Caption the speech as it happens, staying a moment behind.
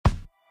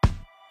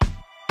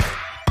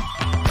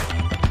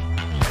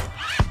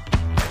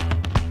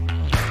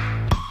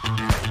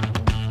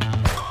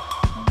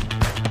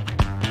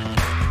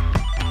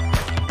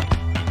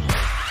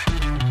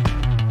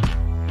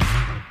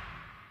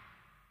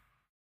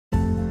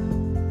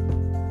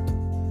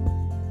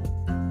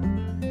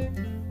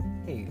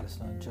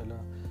Chala,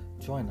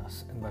 join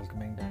us in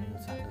welcoming Daniel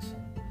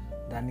Sanderson.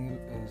 Daniel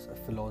is a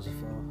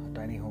philosopher, a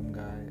tiny home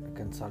guy, a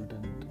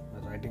consultant, a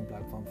writing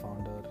platform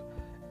founder.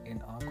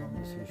 In our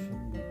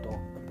conversation, we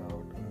talk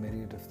about a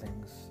myriad of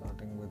things,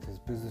 starting with his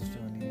business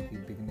journey, the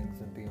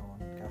beginnings and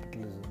beyond,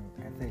 capitalism,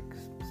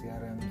 ethics,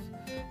 CRMs,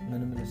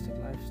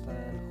 minimalistic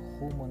lifestyle,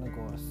 home owner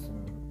costs,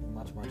 and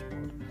much, much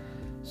more.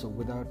 So,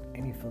 without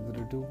any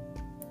further ado,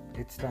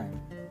 it's time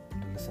to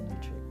listen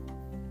and chill.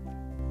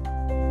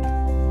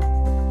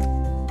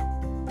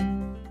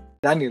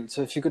 Daniel,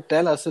 so if you could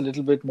tell us a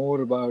little bit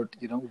more about,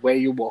 where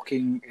you're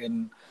walking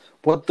and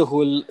what the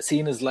whole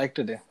scene is like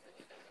today.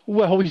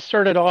 Well, we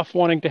started off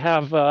wanting to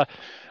have a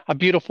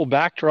beautiful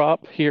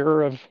backdrop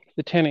here of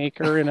the 10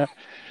 acre in an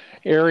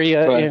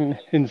area Right.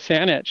 in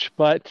Saanich,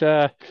 but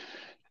the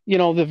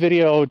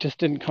video just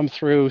didn't come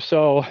through.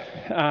 So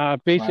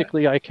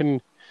basically, I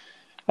can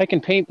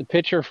paint the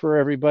picture for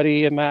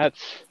everybody, and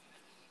that's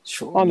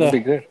Sure, that'd be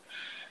good.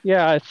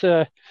 Yeah,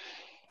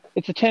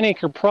 it's a 10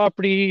 acre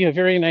property, a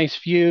very nice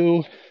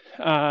view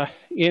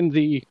in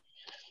the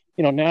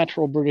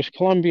natural British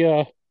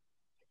Columbia,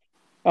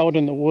 out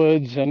in the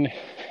woods, and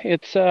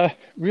it's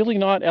really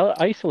not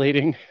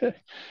isolating.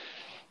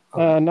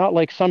 Not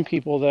like some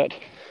people that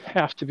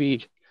have to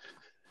be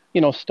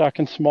stuck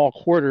in small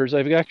quarters.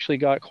 I've actually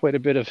got quite a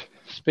bit of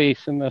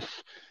space in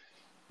this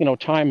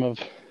time of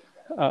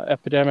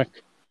epidemic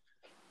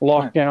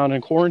lockdown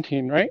and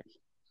quarantine, right?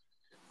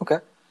 Okay.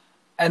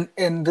 And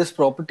in this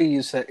property,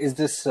 you said, is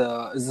this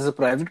a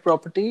private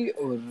property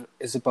or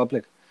is it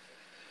public?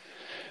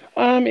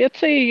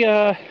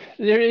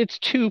 It's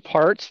two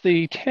parts.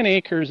 The 10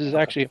 acres is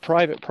actually a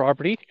private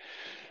property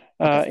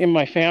in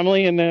my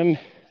family, and then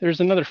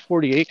there's another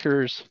 40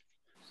 acres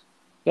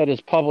that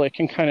is public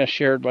and kind of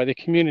shared by the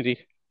community.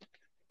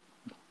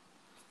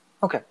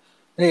 Okay.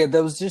 Yeah,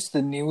 there was just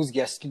the news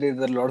yesterday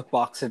that a lot of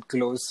parks had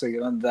closed, so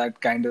that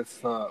kind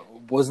of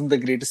wasn't the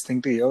greatest thing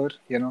to hear,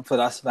 for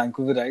us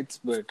Vancouverites.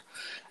 But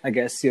I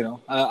guess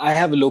I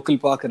have a local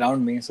park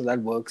around me, so that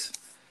works.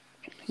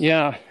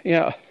 Yeah.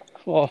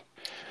 Well,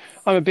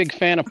 I'm a big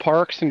fan of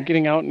parks and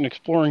getting out and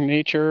exploring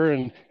nature,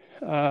 and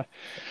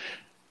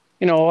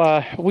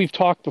we've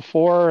talked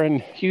before,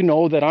 and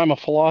that I'm a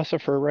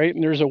philosopher, right?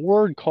 And there's a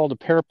word called a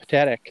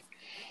peripatetic.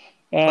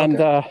 And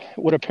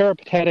what a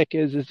peripatetic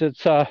is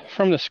it's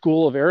from the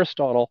school of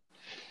Aristotle.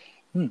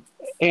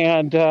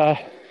 And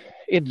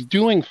it's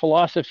doing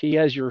philosophy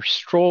as you're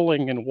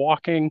strolling and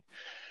walking.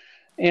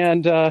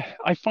 And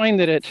I find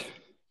that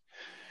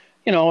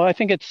I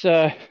think it's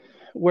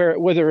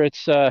whether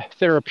it's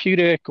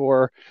therapeutic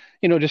or,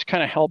 just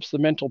kind of helps the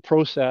mental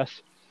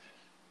process.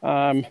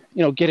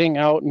 Getting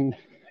out and,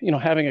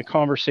 having a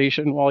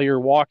conversation while you're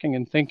walking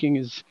and thinking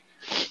is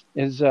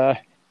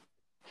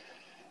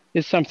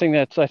something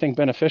that's, I think,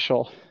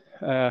 beneficial.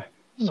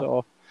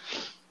 So,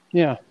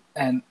 yeah.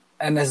 And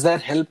has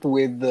that helped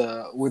with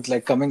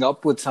like coming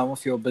up with some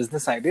of your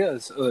business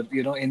ideas, or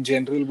in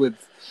general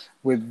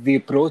with the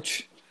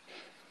approach?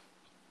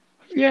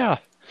 Yeah.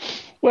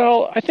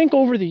 Well, I think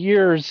over the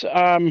years,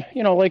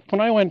 like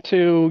when I went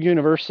to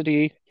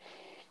university,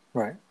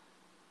 right,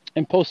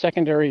 and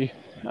post-secondary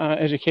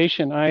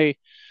education, I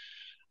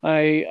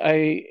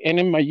and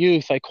in my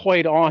youth, I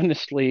quite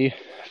honestly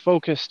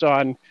focused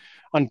on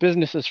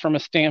businesses from a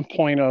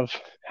standpoint of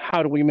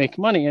how do we make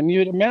money. And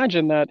you'd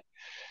imagine that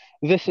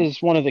this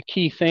is one of the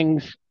key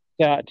things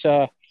that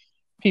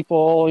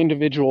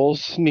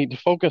individuals need to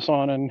focus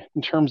on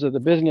in terms of the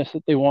business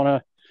that they want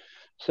to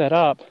set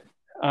up.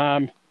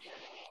 I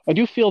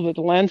do feel that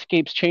the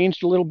landscape's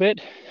changed a little bit,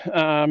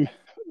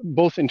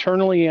 both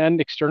internally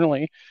and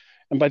externally.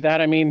 And by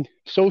that, I mean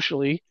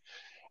socially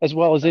as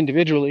well as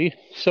individually.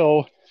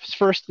 So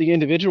first, the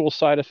individual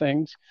side of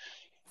things.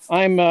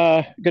 I'm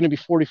going to be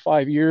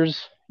 45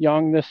 years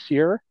young this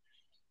year.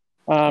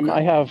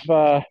 I have,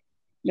 I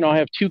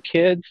have two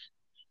kids,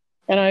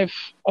 and I have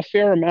a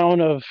fair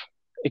amount of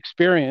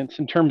experience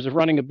in terms of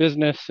running a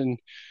business and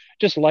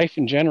just life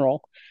in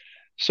general.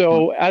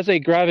 So as I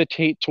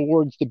gravitate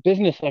towards the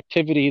business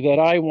activity that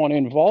I want to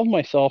involve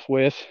myself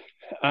with,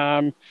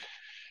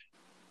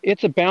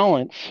 it's a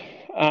balance.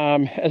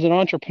 As an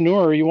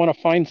entrepreneur, you want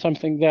to find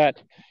something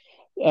that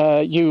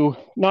you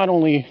not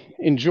only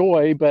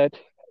enjoy, but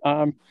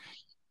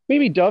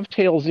maybe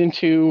dovetails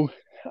into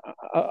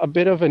a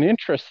bit of an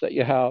interest that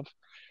you have.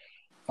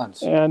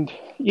 And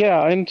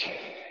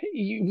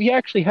we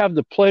actually have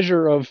the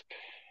pleasure of,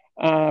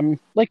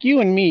 like you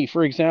and me,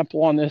 for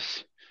example, on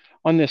this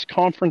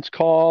conference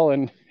call,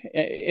 and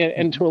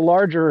to a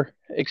larger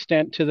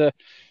extent to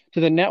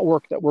the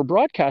network that we're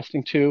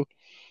broadcasting to.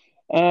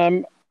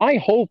 I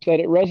hope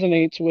that it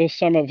resonates with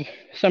some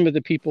of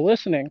the people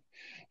listening,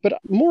 but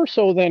more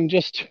so than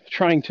just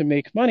trying to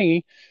make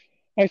money,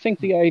 I think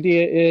the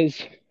idea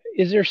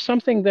is there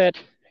something that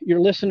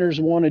your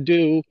listeners want to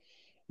do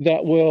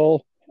that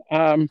will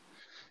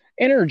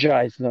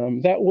energize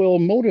them, that will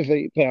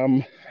motivate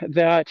them,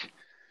 that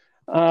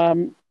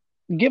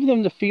give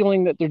them the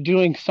feeling that they're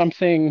doing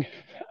something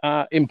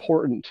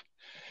important.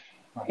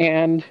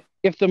 And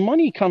if the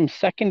money comes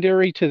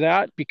secondary to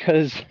that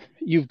because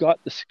you've got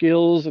the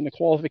skills and the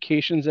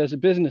qualifications as a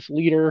business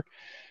leader,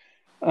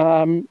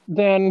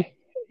 then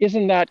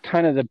isn't that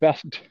kind of the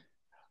best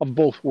of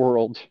both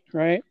worlds,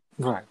 right?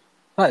 Right.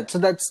 Right.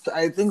 So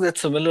I think that's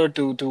similar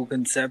to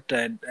concept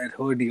I'd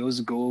heard years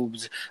ago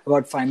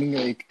about finding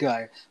a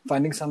guy,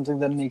 finding something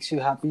that makes you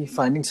happy,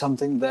 finding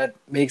something that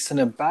makes an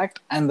impact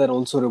and that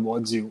also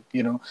rewards you,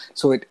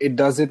 So it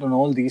does it on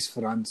all these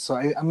fronts. So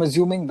I'm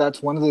assuming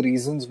that's one of the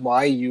reasons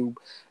why you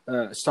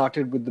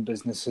started with the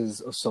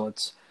businesses of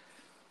sorts.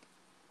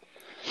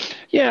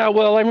 Yeah,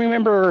 well, I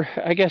remember,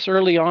 I guess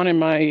early on in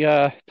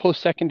my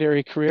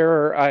post-secondary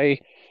career, I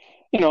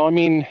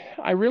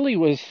really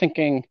was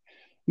thinking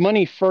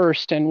money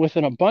first, and with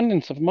an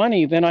abundance of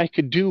money, then I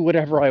could do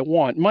whatever I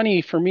want.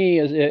 Money for me,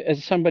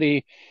 as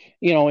somebody,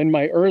 in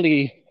my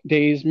early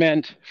days,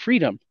 meant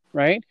freedom,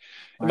 right?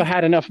 If I Right.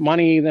 had enough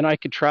money, then I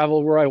could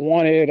travel where I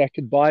wanted, I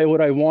could buy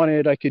what I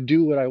wanted, I could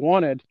do what I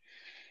wanted.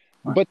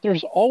 Right. But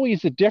there's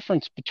always a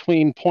difference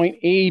between point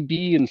A,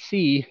 B, and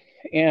C,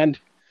 and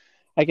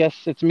I guess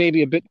it's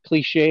maybe a bit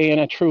cliche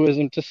and a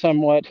truism to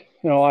somewhat.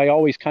 I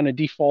always kind of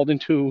default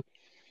into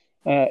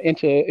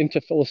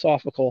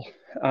philosophical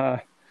uh,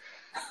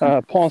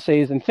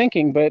 pensées and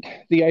thinking, but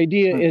the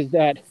idea Right. is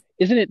that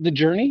isn't it the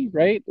journey,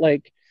 right?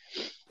 Like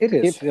It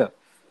if is, yeah.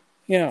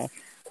 yeah.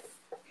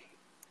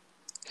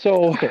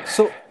 So Okay,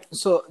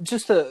 so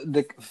just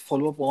the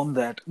follow up on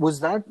that, was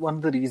that one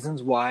of the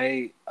reasons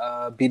why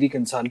BD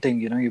Consulting,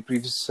 your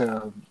previous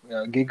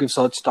gig of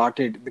sorts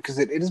started? Because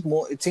it is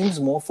more, it seems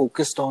more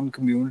focused on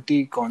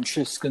community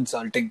conscious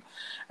consulting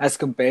as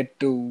compared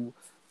to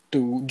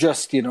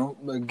just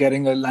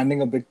getting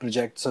landing a big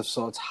projects of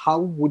sorts. How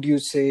would you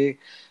say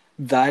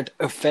that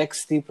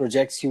affects the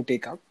projects you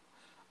take up?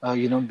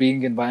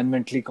 Being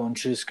environmentally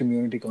conscious,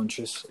 community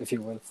conscious, if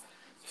you will.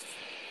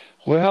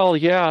 well,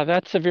 yeah,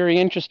 that's a very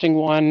interesting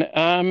one.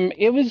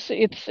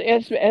 It's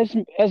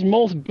as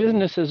most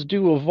businesses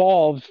do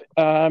evolve.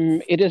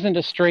 It isn't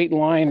a straight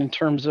line in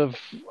terms of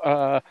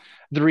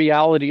the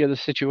reality of the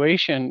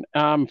situation.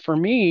 For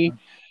me,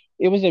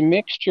 it was a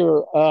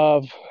mixture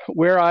of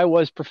where I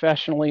was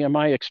professionally and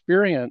my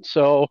experience.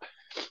 So,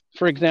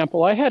 for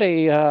example,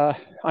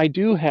 I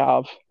do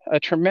have a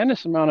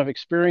tremendous amount of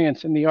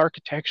experience in the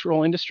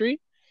architectural industry.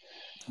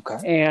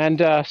 Okay.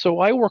 And so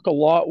I work a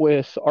lot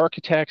with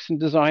architects and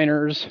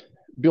designers,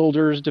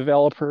 builders,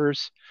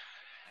 developers,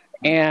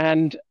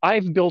 and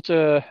I've built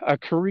a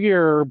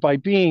career by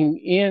being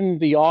in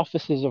the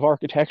offices of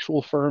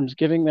architectural firms,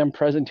 giving them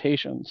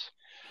presentations.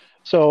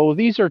 So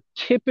these are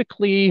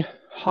typically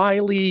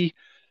highly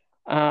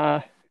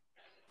uh,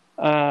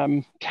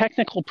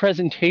 technical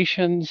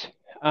presentations,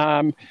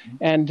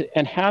 and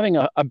having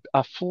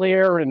a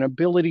flair and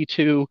ability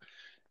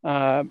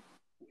uh,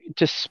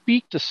 to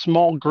speak to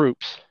small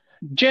groups.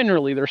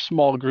 Generally, they're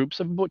small groups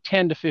of about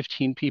 10 to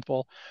 15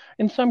 people.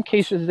 In some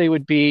cases, they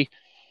would be,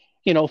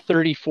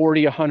 30,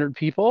 40, 100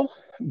 people.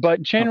 But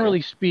Okay.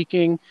 generally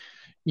speaking,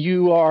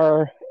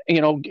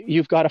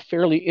 you've got a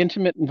fairly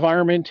intimate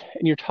environment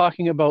and you're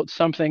talking about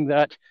something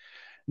that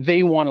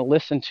they want to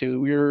listen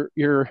to.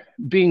 You're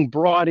being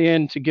brought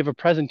in to give a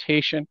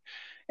presentation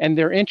and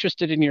they're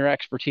interested in your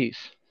expertise,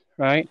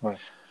 right? Right.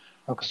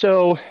 Okay.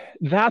 So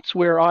that's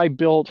where I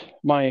built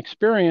my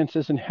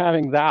experiences in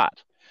having that.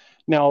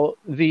 Now,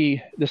 the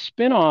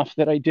spinoff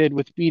that I did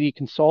with BD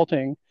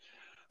Consulting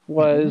Mm-hmm.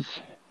 was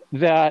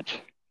that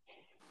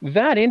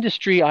that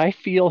industry I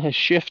feel has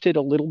shifted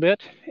a little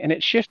bit, and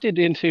it shifted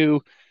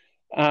into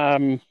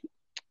um,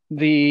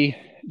 the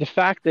the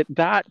fact that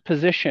that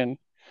position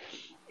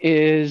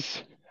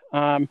is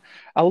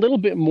a little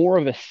bit more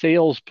of a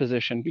sales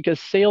position because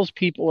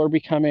salespeople are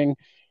becoming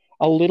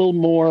a little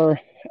more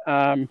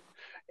um,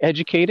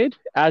 educated,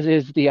 as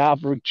is the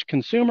average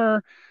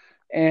consumer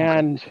Okay.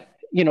 and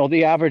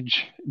the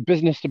average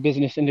business to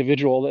business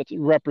individual that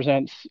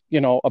represents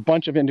a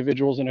bunch of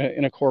individuals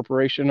in a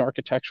corporation,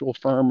 architectural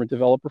firm, or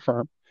developer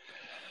firm.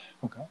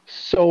 Okay.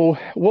 So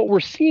what we're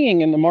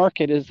seeing in the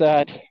market is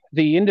that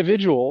the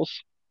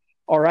individuals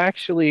are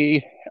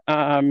actually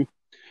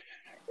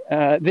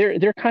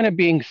they're kind of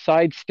being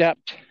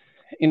sidestepped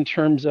in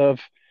terms of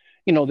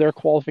their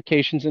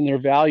qualifications and their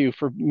value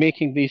for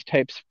making these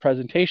types of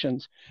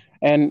presentations.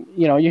 And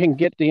you can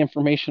get the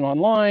information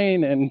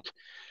online, and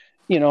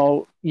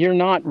you're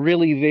not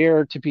really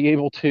there to be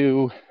able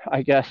to,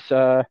 I guess,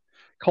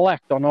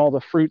 collect on all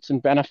the fruits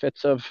and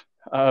benefits of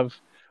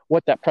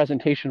what that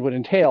presentation would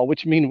entail,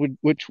 which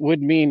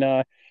would mean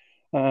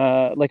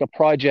like a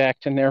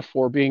project, and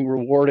therefore being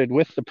rewarded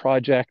with the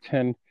project,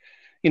 and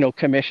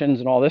commissions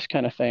and all this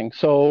kind of thing.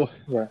 So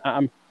Right.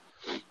 um,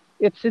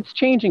 it's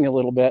changing a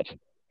little bit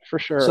for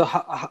So sure.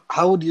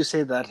 how would you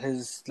say that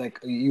has, like,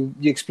 you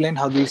explained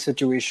how the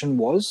situation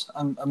was,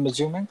 I'm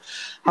assuming.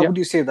 How Yeah. would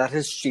you say that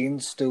has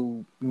changed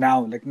to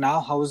now? Like now,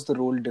 how is the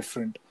role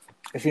different?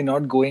 If you're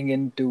not going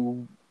in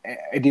to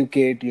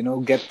educate,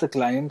 get the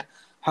client,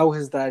 how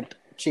has that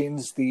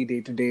changed the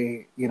day to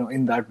day,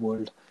 in that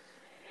world?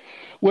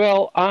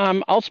 Well,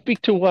 I'll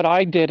speak to what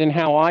I did and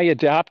how I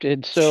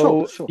adapted. Sure,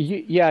 So, sure.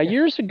 yeah, Yeah.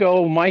 years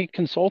ago, my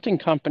consulting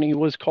company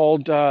was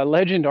called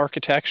Legend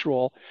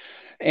Architectural,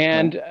 Right.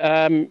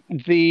 and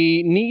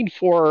the need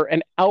for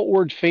an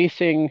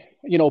outward-facing,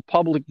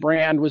 public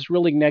brand was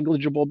really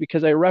negligible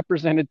because I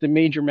represented the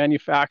major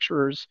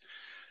manufacturers,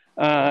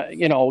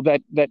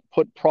 that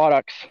put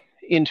products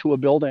into a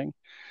building.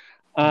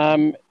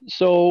 Okay.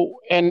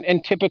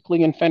 And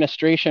typically in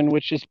fenestration,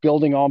 which is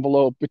building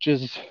envelope, which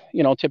is,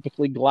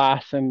 typically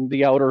glass and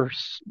the outer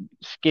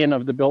skin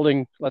of the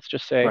building, let's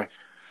just say. Right.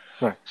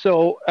 Right.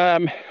 So,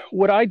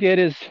 what I did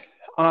is,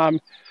 um,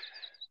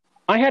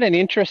 I had an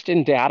interest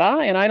in data,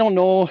 and I don't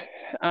know,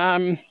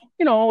 um,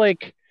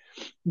 like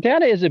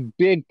data is a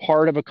big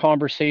part of a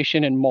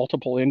conversation in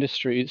multiple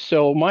industries.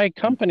 So my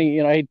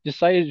company, I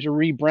decided to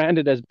rebrand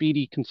it as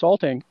BD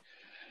Consulting.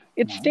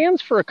 It Mhm.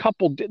 stands for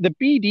the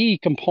BD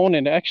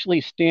component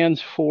actually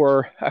stands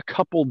for a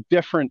couple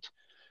different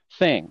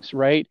things,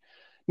 right?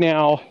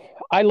 Now,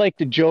 I like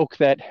to joke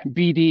that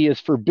BD is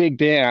for Big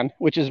Dan,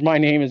 which is my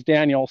name is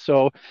Daniel.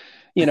 So,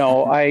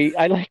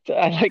 I like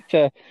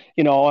to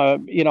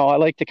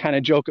kind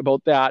of joke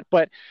about that.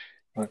 But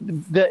Right.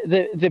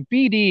 the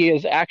BD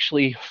is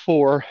actually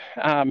for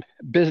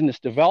business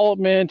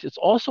development. It's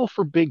also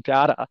for big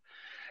data.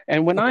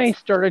 And when Okay. I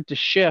started to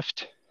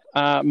shift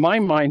my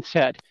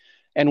mindset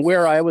and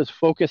where I was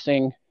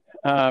focusing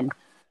um,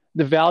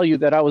 the value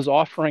that I was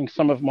offering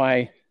some of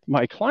my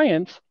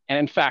clients, and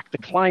in fact, the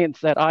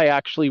clients that I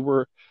actually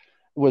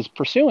was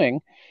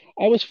pursuing,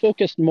 I was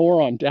focused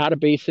more on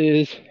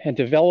databases and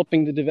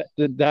developing the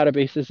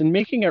databases and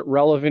making it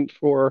relevant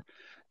for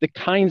the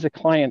kinds of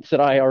clients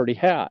that I already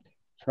had.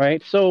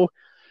 Right. So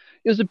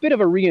it was a bit of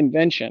a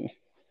reinvention.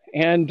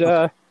 And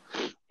Okay.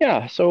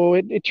 yeah, so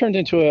it turned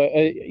into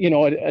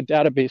a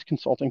database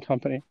consulting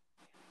company.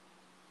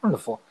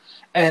 Wonderful.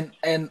 And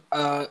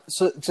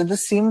so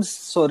this seems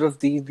sort of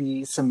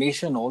the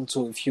summation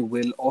also, if you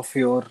will, of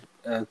your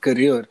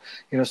career.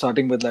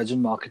 Starting with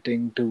Legend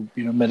Marketing to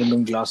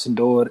Minimum Glass and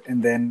Door,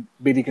 and then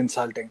BD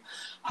Consulting.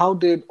 How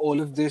did all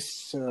of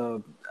this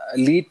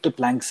lead to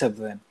Planksep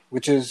then,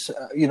 which is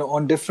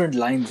on different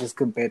lines as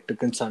compared to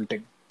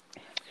consulting?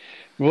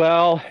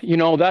 Well,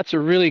 that's a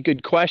really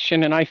good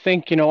question. And I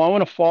think, I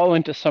want to fall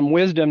into some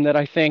wisdom that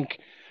I think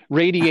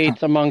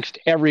radiates amongst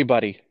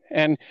everybody.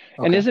 And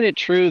Okay. isn't it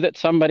true that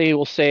somebody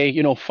will say,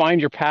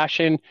 find your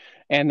passion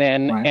and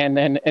then Right. and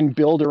then and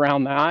build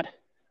around that?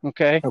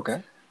 Okay.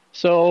 Okay.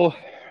 So,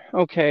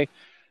 okay.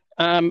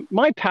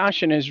 My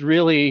passion is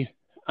really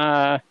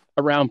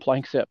around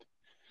Planksip,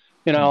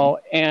 Hmm.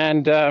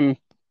 and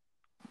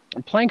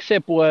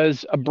Planksip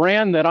was a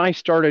brand that I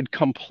started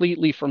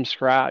completely from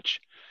scratch.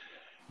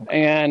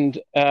 Okay. And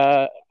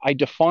I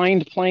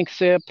defined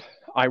Planksip.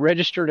 I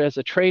registered as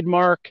a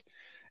trademark,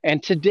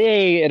 and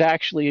today it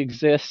actually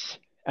exists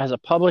as a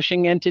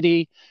publishing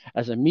entity,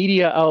 as a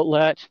media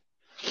outlet,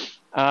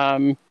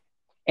 um,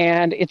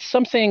 and it's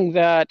something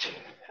that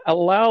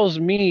allows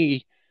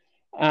me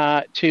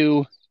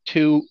to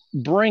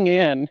bring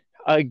in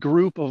a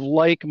group of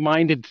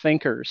like-minded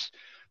thinkers,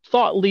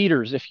 thought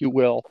leaders, if you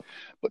will,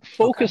 but Okay.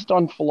 focused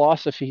on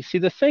philosophy. See,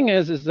 the thing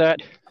is that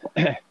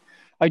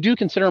I do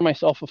consider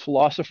myself a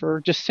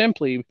philosopher, just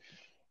simply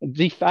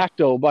de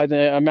facto by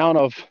the amount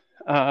of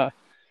uh,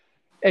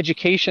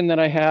 education that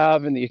I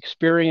have and the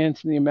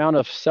experience and the amount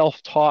of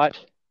self-taught,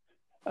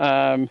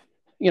 um,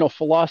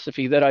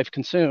 philosophy that I've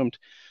consumed.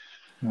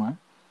 Right.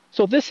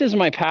 So this is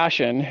my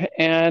passion,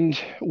 and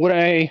what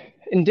I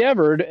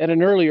endeavored at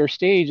an earlier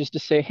stage is to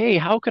say, hey,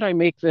 how could I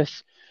make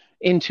this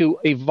into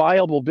a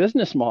viable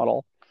business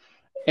model?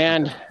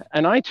 Okay.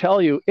 And I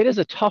tell you, it is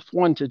a tough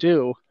one to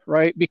do,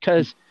 right?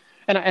 Because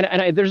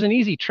there's an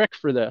easy trick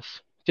for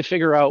this to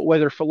figure out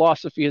whether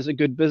philosophy is a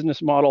good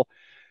business model.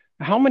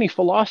 How many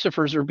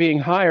philosophers are being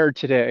hired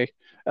today?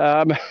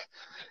 Um,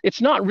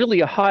 it's not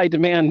really a high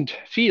demand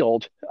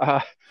field.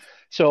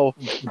 So,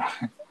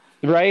 Right.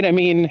 right? I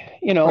mean,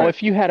 Right.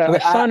 if you had I a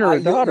mean, son or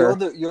a you're daughter.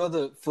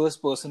 the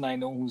first person I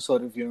know who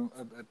sort of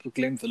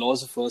proclaimed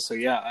philosopher. So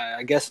yeah,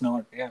 I guess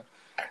not. Yeah.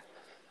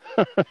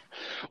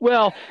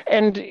 Well,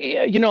 and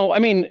I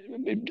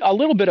mean, a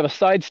little bit of a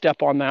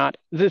sidestep on that.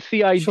 The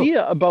Sure.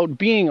 idea about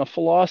being a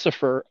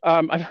philosopher,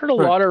 I've heard a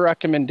Right. lot of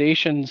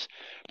recommendations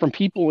from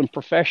people in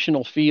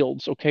professional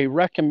fields, okay,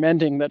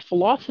 recommending that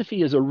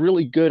philosophy is a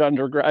really good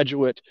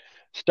undergraduate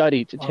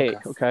study to Okay.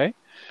 take, okay?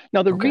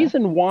 Now, the Okay.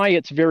 reason why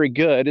it's very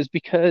good is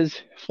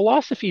because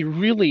philosophy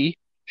really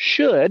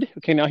should,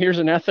 okay, now here's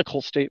an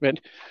ethical statement,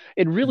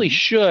 it really Hmm.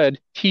 should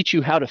teach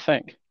you how to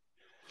think,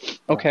 Right.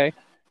 okay?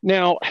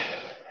 Now,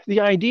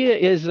 the idea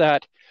is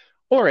that,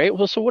 all right,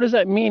 well, so what does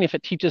that mean if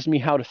it teaches me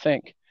how to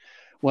think?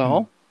 Hmm.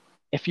 Well,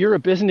 if you're a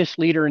business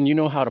leader and you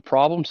know how to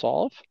problem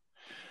solve,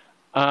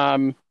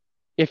 um,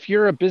 if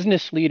you're a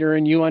business leader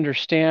and you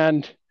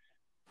understand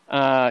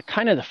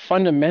kind of the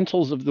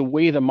fundamentals of the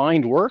way the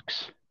mind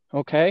works,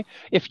 okay,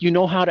 if you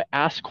know how to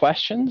ask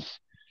questions,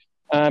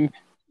 um,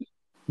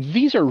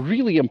 these are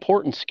really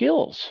important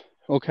skills,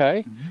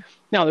 okay? Hmm.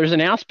 Now, there's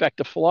an aspect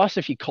of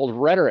philosophy called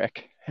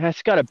rhetoric.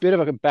 has got a bit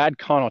of a bad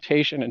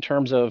connotation in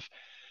terms of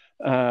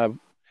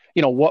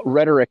what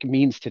rhetoric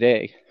means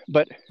today.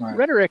 But Right.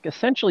 rhetoric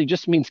essentially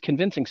just means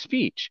convincing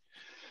speech.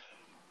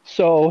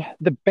 So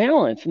the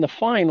balance and the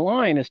fine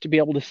line is to be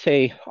able to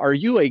say, are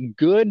you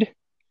good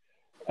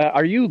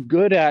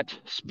at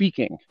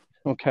speaking?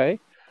 Okay.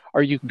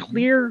 Are you Mm-hmm.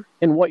 clear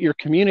in what you're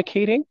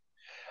communicating?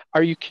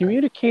 Are you Right.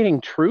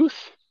 communicating truth?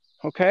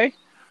 Okay.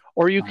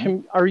 Or Uh-huh.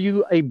 are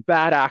you a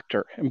bad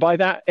actor? And by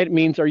that, it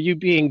means, are you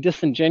being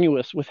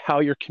disingenuous with how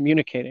you're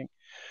communicating?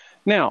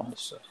 Now,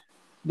 Understood.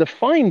 the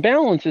fine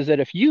balance is that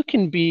if you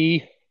can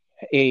be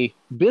a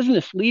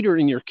business leader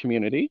in your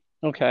community,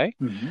 okay,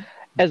 Mm-hmm.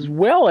 as Mm-hmm.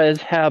 well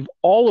as have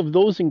all of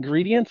those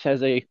ingredients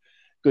as a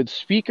good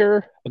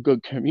speaker, a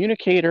good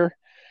communicator,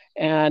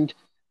 and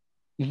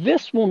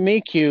this will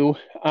make you,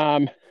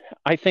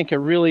 I think,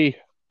 it'll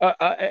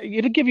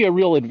give you a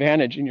real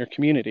advantage in your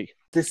community.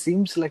 This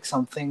seems like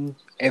something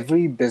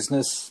every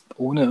business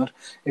owner,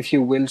 if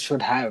you will,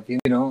 should have,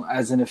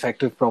 as an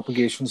effective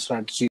propagation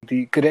strategy.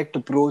 The correct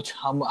approach,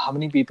 how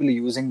many people are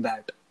using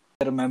that?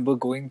 I remember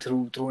going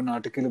through an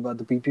article about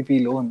the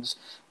PPP loans,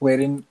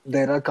 wherein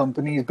there are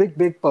companies,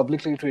 big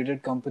publicly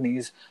traded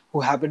companies,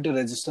 who happen to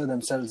register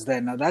themselves there.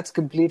 Now that's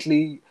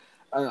completely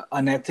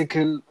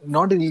unethical,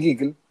 not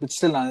illegal, but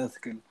still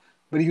unethical.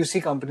 But you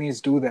see companies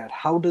do that.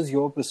 How does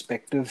your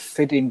perspective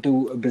fit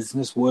into a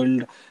business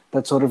world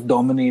that's sort of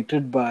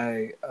dominated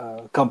by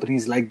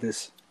companies like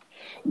this?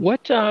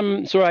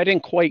 So I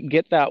didn't quite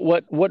get that.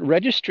 What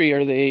registry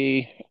are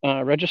they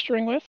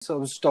registering with? So I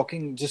was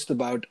talking just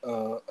about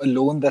a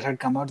loan that had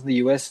come out in the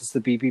US. It's the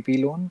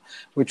PPP loan,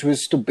 which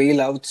was to bail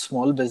out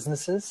small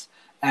businesses.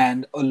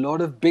 And a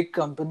lot of big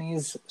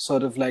companies,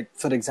 sort of like,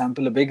 for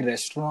example, a big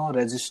restaurant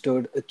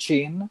registered a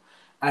chain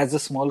as a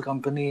small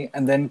company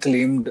and then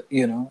claimed,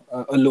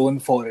 a loan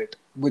for it,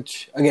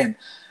 which again,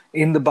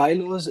 in the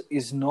bylaws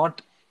is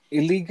not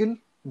illegal,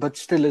 but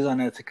still is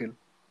unethical.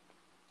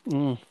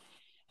 Mm,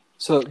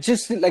 So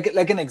just like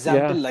an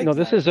example yeah, like no,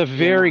 that, how,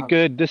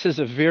 this is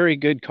a very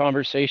good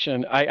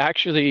conversation. I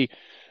actually,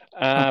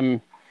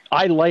 um,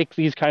 I like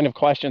these kind of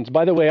questions.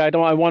 By the way, I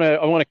want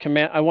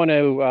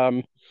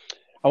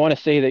to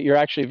say that you're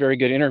actually a very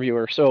good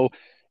interviewer. So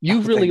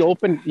thank you.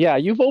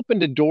 you've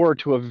opened a door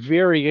to a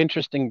very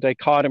interesting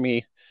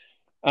dichotomy.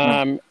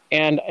 Right.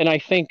 And I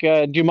think,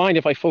 do you mind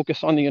if I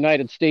focus on the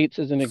United States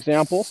as an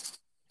example?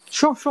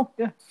 Sure, sure.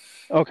 Yeah.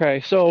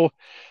 Okay, so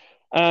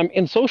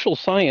in social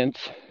science,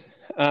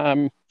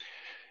 um,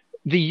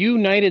 the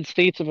United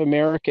States of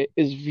America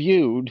is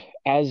viewed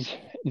as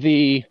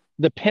the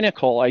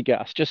pinnacle, I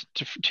guess, just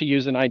to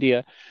use an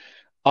idea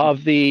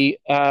of the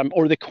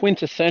or the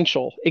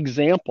quintessential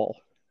example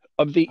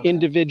of the Okay.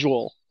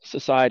 individual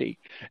society,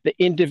 the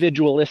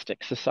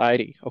individualistic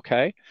society. Okay.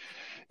 Okay.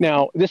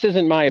 Now, this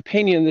isn't my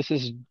opinion. This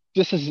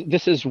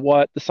is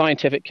what the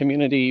scientific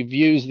community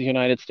views the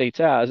United States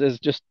as, is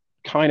just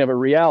kind of a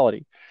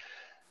reality.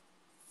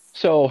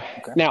 So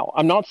Okay. now,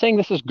 I'm not saying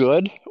this is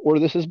good or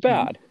this is Mm-hmm.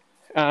 bad,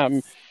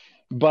 um,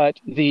 but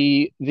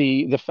the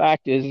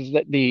fact is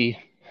that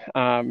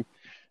um,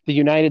 the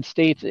United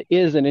States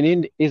is an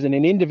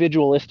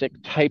individualistic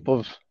type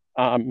of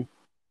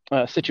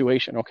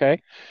situation.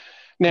 Okay,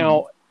 Mm-hmm.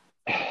 now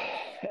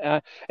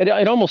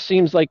it almost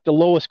seems like the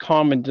lowest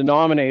common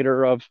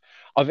denominator of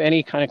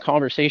any kind of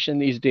conversation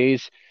these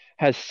days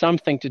has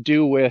something to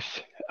do with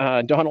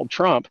Donald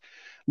Trump,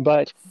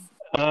 but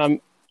um,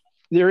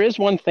 there is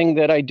one thing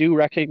that I do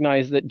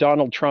recognize that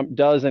Donald Trump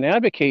does and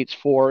advocates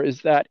for,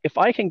 is that if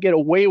I can get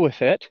away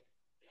with it,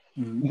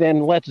 Mm-hmm.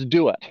 then let's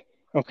do it.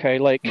 Okay,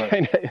 like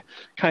Right.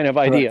 kind of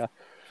Right. idea. Right.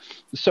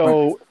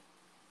 So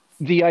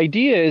the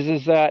idea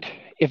is that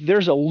if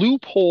there's a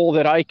loophole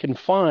that I can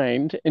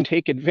find and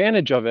take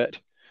advantage of it,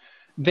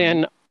 Mm-hmm.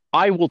 then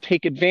I will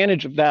take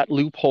advantage of that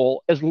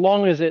loophole as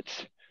long as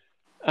it's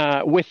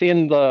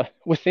within the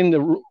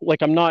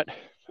like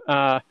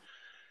uh,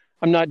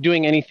 I'm not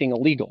doing anything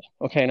illegal.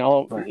 Okay,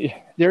 now Right.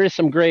 there is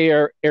some gray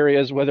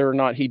areas whether or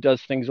not he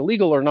does things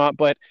illegal or not,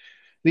 but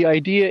the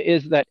idea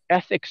is that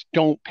ethics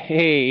don't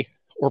pay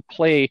or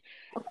play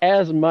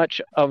as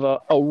much of a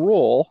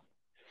role,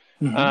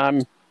 Mm-hmm.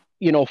 um,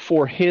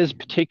 for his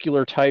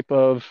particular type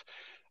of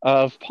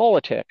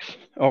politics.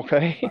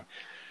 Okay. Right.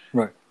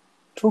 Right.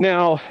 True.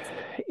 Now,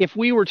 if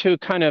we were to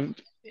kind of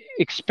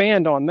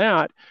expand on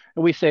that,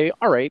 and we say,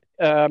 all right,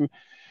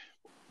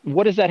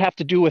 what does that have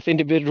to do with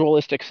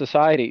individualistic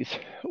societies?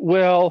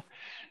 Well,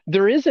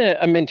 there is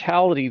a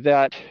mentality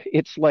that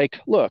it's like,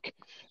 look,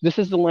 this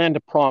is the land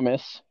of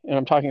promise, and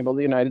I'm talking about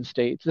the United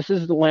States. This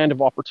is the land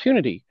of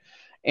opportunity.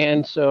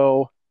 And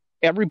so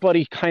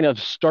everybody kind of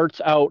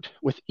starts out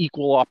with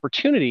equal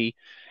opportunity,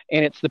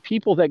 and it's the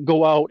people that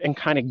go out and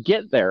kind of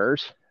get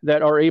theirs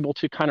that are able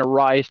to kind of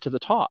rise to the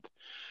top.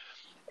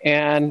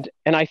 And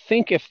I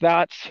think if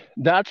that's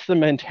the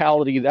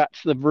mentality,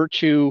 that's the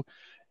virtue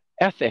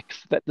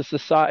ethics that the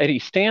society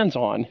stands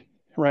on,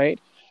 right?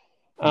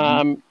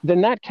 Mm-hmm.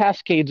 Then that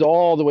cascades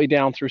all the way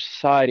down through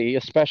society,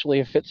 especially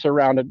if it's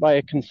surrounded by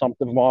a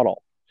consumptive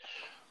model.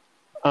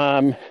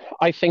 Um,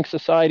 I think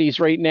societies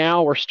right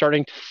now are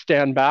starting to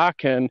stand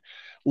back and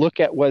look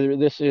at whether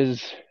this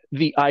is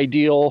the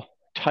ideal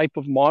type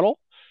of model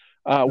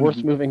worth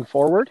Mhm. moving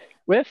forward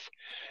with.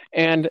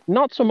 And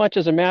not so much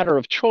as a matter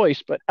of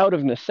choice, but out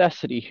of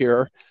necessity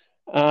here.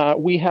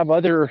 We have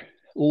other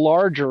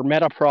larger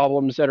meta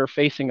problems that are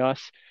facing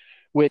us,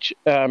 which,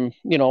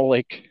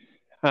 like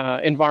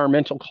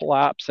environmental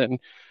collapse and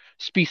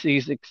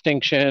species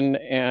extinction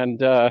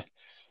and, uh,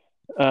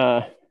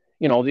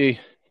 the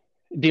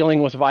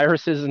dealing with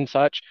viruses and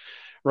such,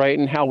 right?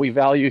 And how we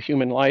value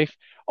human life.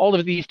 All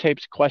of these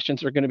types of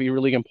questions are going to be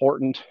really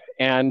important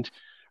and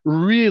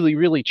really,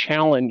 really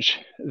challenge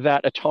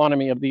that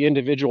autonomy of the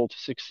individual to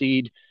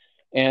succeed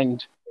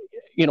and,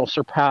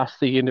 surpass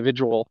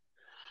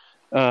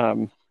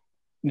um,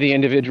 the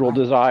individual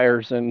Right.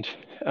 desires and,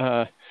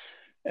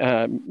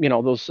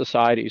 those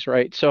societies,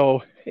 right?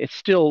 So it's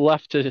still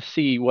left to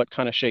see what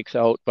kind of shakes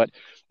out. But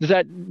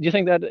do you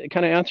think that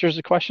kind of answers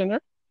the question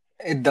there?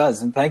 It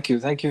does, and thank you.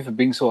 Thank you for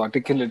being so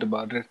articulate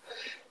about it.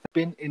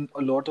 Been in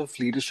a lot of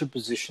leadership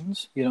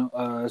positions,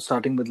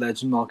 starting with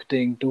Legend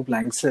Marketing to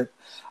Blanksip.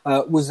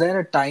 Was there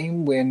a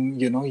time when,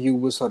 you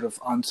were sort of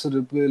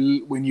answerable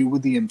when you were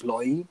the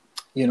employee,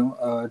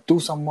 to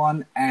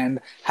someone?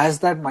 And has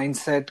that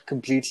mindset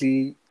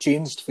completely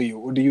changed for you?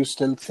 Or do you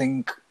still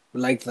think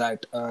like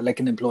that, like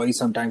an employee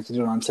sometimes that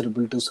you're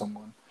answerable to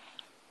someone?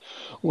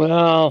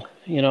 Well,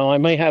 I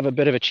might have a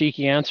bit of a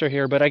cheeky answer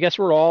here, but I guess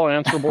we're all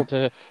answerable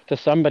to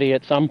somebody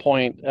at some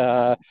point,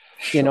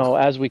 Sure.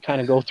 as we kind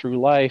of go through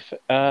life.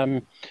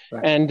 Right.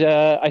 And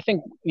I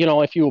think,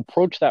 if you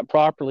approach that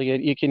properly,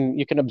 you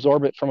can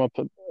absorb it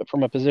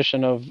from a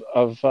position of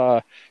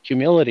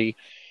humility.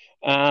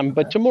 But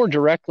Okay. to more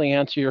directly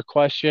answer your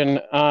question,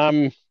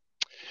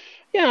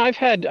 yeah, I've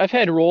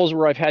had roles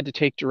where I've had to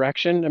take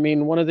direction. I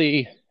mean, one of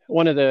the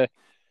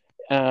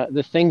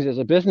things as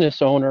a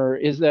business owner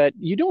is that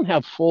you don't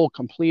have full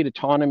complete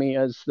autonomy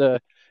as the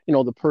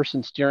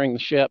person steering the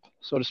ship,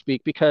 so to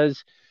speak,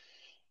 because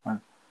Right.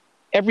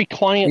 every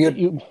client that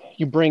You're,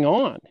 you bring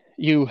on,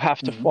 you have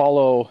to mhm.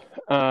 follow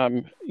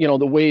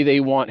the way they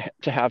want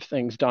to have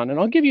things done. And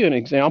I'll give you an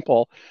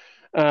example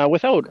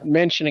without Okay.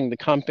 mentioning the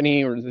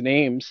company or the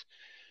names.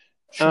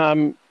 Sure.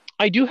 um,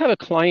 I do have a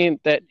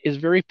client that is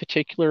very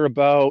particular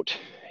about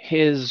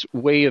his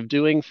way of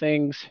doing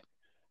things,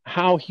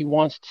 how he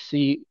wants to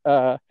see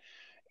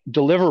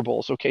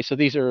deliverables. Okay, so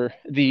these are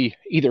the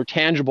either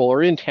tangible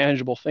or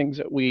intangible things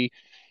that we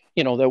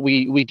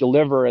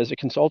deliver as a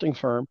consulting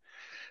firm.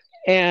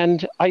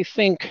 And I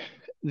think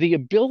the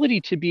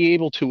ability to be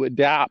able to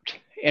adapt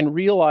and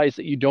realize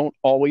that you don't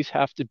always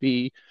have to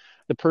be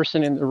the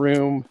person in the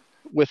room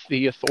with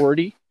the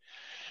authority.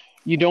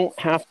 You don't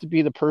have to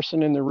be the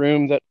person in the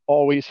room that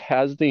always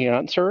has the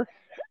answer.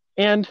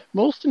 And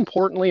most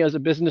importantly, as a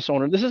business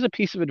owner, this is a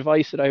piece of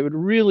advice that I would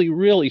really,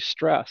 really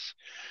stress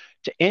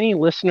to any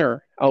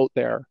listener out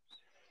there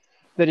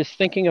that is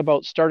thinking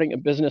about starting a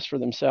business for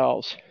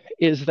themselves,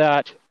 is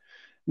that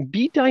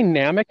be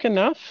dynamic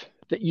enough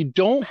that you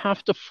don't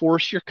have to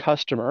force your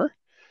customer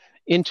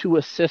into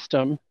a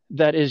system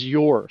that is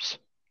yours.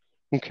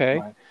 Okay.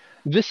 Right.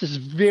 This is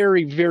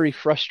very, very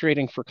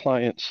frustrating for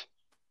clients.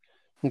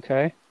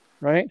 Okay.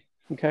 Right.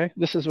 Okay.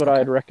 This is what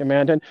Okay. I'd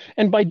recommend.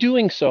 And by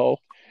doing so,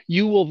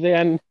 you will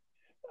then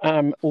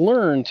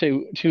learn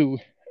to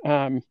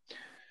um,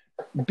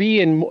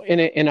 be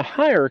in a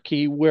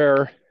hierarchy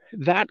where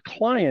that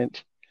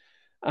client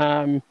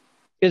um,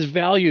 is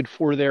valued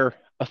for their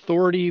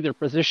authority, their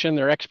position,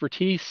 their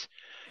expertise,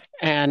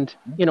 and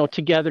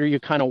together you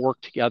kind of work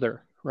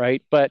together,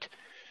 right? But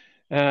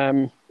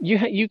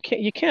you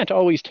can't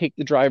always take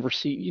the driver's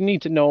seat. You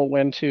need to know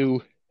when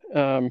to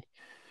um,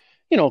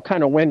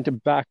 kind of when to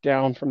back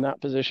down from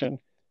that position.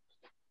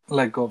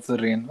 Let go of the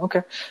rein.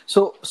 Okay.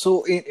 So,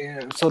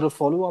 sort of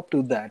follow up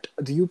to that.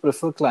 Do you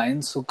prefer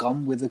clients who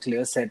come with a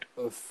clear set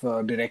of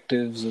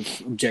directives,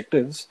 of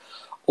objectives,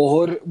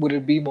 or would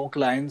it be more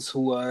clients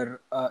who are,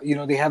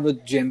 they have a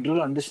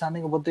general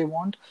understanding of what they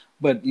want,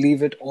 but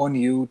leave it on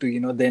you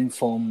to, then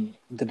form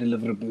the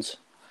deliverables?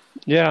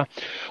 Yeah.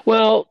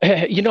 Well,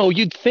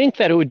 you'd think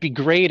that it would be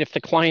great if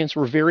the clients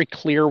were very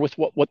clear with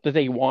what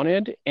they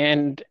wanted,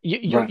 and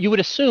Right. you would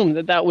assume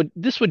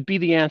this would be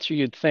the answer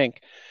you'd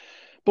think.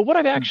 But what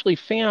I've Mm. actually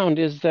found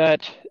is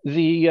that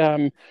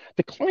the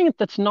client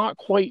that's not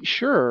quite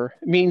sure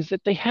means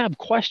that they have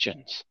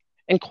questions,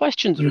 and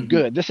questions are Mhm.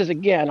 good. This is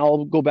again,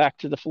 I'll go back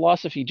to the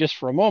philosophy just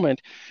for a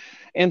moment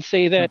and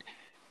say Sure. that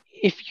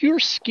if you're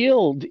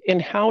skilled in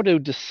how to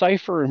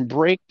decipher and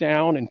break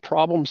down and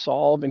problem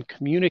solve and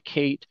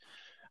communicate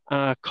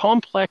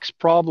complex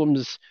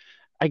problems,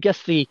 I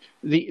guess the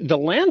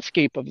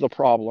landscape of the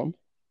problem,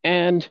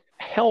 and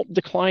help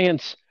the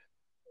clients,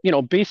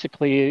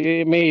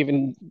 basically it may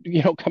even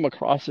come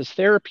across as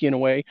therapy in a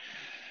way,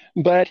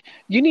 but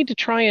you need to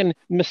try and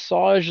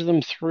massage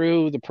them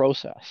through the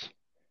process,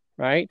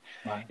 right?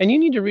 Right. And you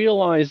need to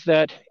realize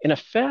that in a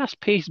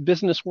fast-paced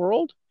business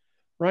world,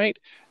 right,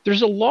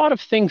 there's a lot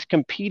of things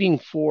competing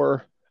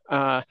for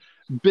uh,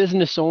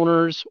 business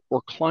owners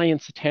or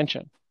clients'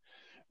 attention,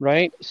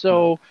 right? Right.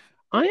 So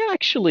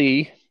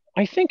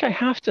I think I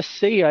have to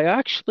say, I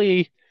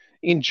actually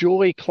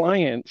enjoy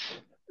clients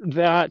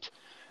that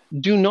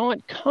do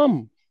not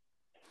come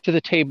to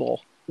the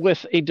table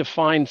with a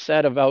defined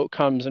set of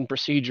outcomes and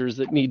procedures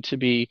that need to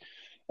be,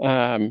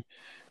 um,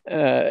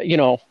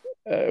 an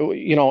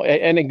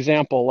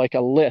example like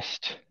a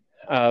list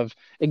of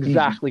Hmm.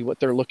 exactly what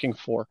they're looking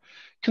for.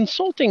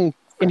 Consulting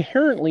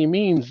inherently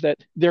means that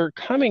they're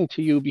coming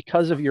to you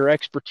because of your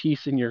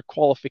expertise and your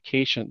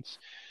qualifications,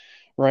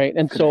 right?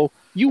 And Correct. so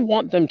you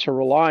want them to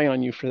rely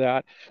on you for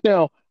that.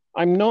 Now,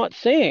 I'm not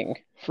saying,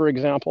 for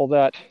example,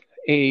 that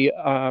a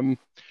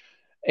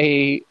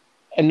a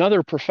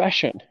another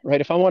profession,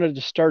 right? If I wanted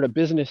to start a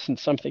business in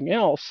something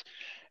else,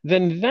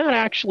 then that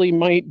actually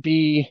might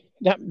be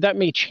that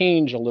may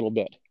change a little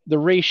bit. The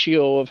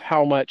ratio of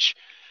how much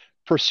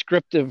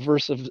prescriptive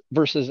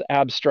versus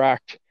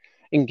abstract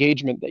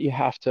engagement that you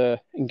have to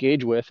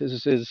engage with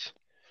is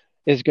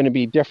going to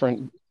be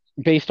different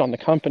based on the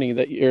company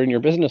that you're in your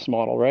business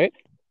model, right?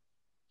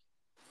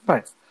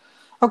 Right.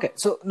 Okay,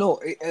 so no,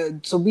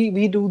 so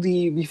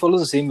we follow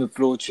the same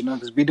approach,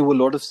 because we do a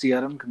lot of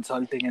CRM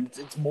consulting, and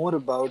it's more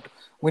about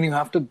when you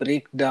have to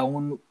break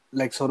down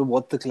like sort of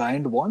what the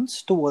client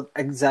wants to what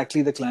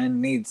exactly the client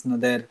needs. Now,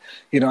 there,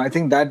 I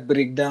think that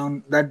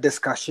breakdown, that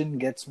discussion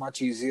gets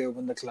much easier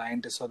when the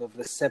client is sort of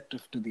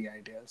receptive to the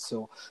idea.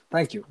 So,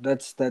 thank you.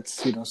 That's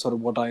sort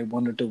of what I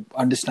wanted to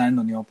understand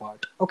on your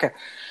part. Okay,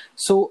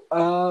 so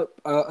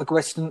a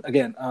question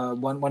again,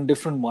 one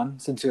different one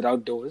since you're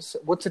outdoors.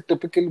 What's a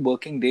typical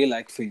working day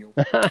like for you?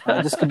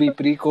 This could be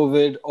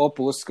pre-COVID or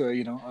post,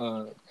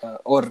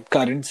 or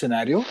current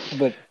scenario.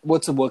 But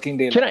what's a working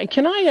day Can like? I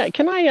can I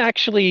can I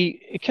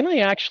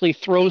actually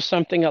throw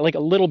something like a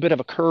little bit of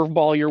a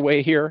curveball your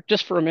way here,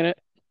 just for a minute?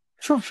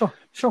 Sure, sure,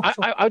 sure,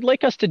 sure. I'd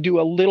like us to do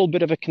a little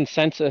bit of a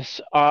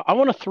consensus. I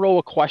want to throw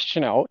a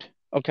question out,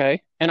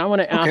 okay? And I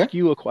want to Okay, ask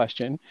you a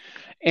question.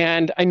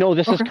 And I know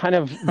this is okay. kind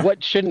of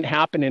what shouldn't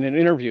happen in an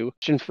interview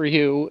for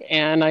you.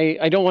 And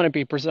I don't want to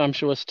be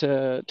presumptuous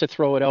to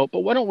throw it out, but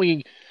why don't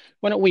we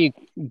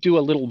do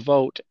a little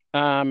vote?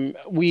 Sure.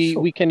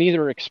 We can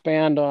either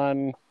expand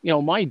on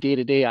my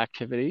day-to-day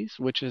activities,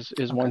 which is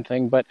Okay. one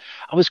thing, but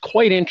I was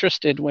quite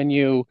interested when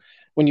you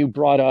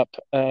brought up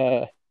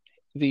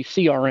the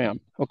CRM.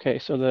 Okay,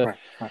 so Right,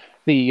 right,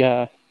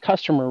 the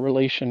customer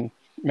relation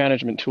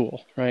management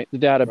tool, right? The right.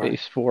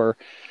 database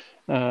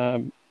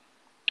um,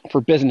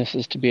 for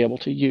businesses to be able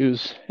to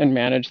use and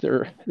manage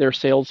their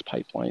sales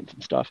pipelines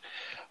and stuff.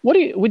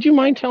 Would you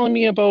mind telling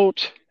me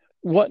about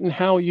what and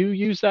how you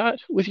use that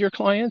with your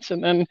clients,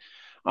 and then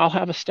I'll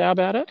have a stab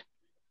at it?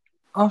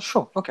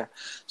 Sure. Okay.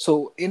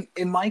 So in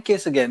my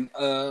case again,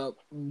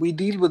 we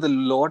deal with a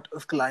lot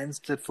of clients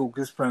that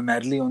focus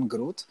primarily on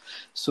growth.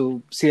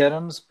 So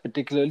CRMs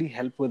particularly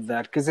help with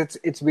that because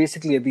it's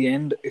basically at the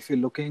end, if you're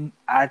looking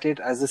at it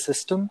as a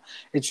system,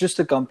 it's just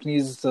the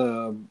company's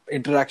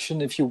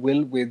interaction, if you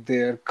will, with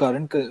their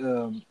current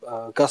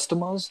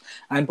customers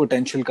and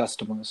potential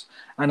customers,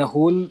 and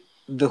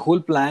the whole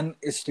plan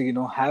is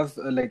to have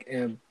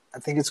I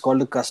think it's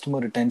called a customer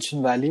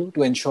retention value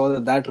to ensure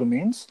that that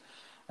remains,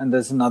 and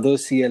there's another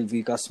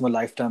CLV, customer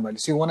lifetime value.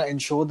 So you want to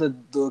ensure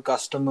that the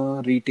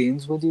customer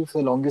retains with you for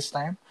the longest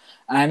time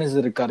and is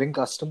a recurring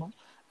customer.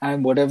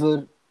 And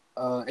whatever,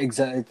 I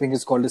think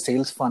it's called a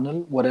sales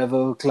funnel,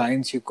 whatever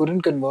clients you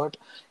couldn't convert,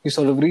 you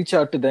sort of reach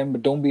out to them,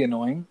 but don't be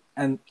annoying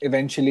and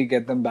eventually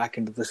get them back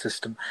into the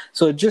system.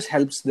 So it just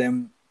helps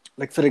them.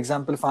 Like, for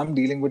example, if I'm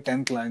dealing with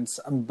 10 clients,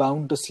 I'm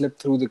bound to slip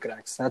through the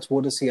cracks. That's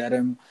what a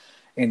CRM,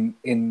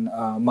 in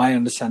my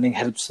understanding,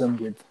 helps them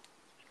with.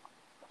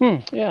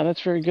 Yeah,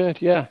 that's very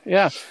good. Yeah,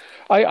 yeah.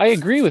 I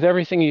agree with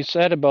everything you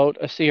said about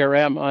a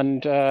CRM,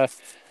 and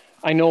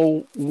I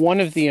know one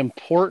of the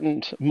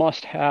important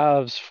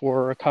must-haves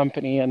for a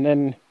company, and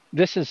then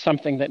this is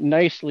something that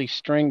nicely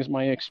strings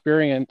my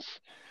experience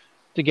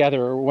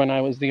together when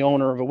I was the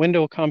owner of a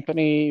window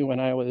company, when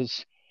I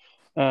was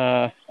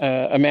a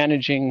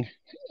managing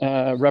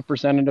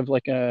representative,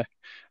 like a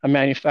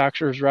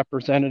manufacturer's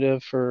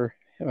representative for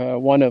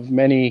one of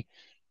many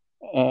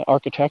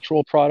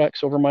architectural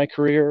products over my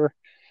career,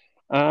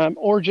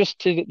 or just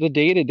to the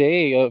day to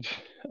day of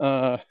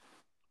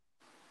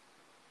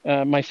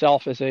uh,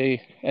 myself as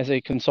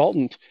a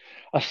consultant.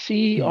 A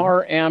Mhm.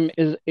 CRM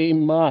is a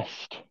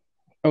must.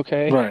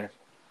 Okay, Right.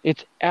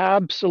 it's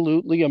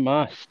absolutely a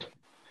must,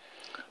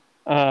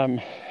 um,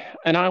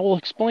 and I will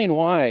explain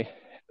why.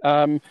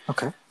 Um,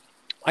 Okay.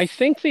 I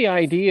think the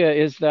idea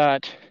is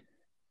that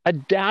a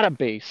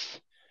database,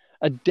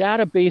 a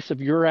database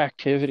of your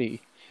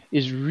activity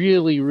is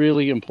really,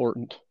 really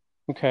important.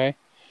 Okay.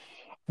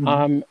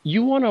 Mhm.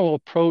 You want to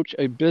approach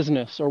a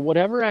business or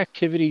whatever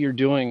activity you're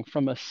doing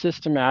from a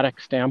systematic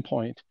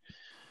standpoint.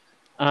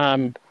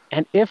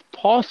 And if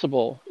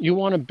possible, you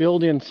want to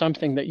build in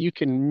something that you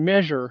can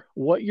measure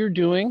what you're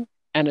doing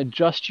and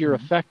adjust your Mhm.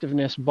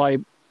 effectiveness by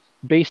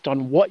based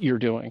on what you're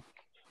doing.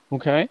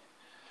 Okay.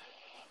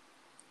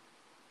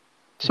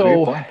 Great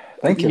So point.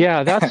 Thank you.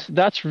 yeah,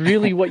 that's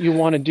really what you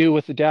want to do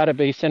with the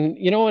database. And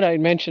you know what I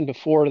mentioned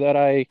before that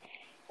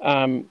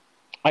um,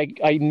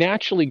 I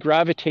naturally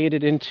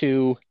gravitated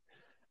into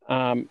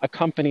a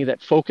company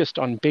that focused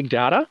on big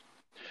data.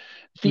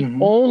 The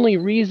Mm-hmm. only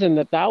reason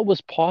that that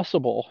was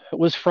possible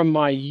was from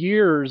my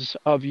years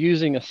of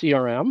using a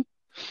CRM,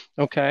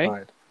 okay,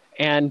 Right.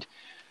 and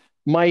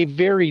my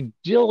very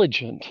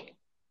diligent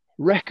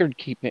record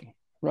keeping,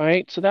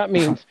 right? So that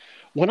means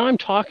when I'm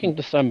talking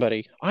to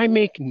somebody, I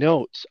make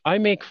notes, I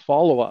make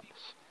follow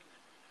ups,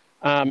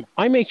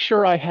 I make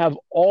sure I have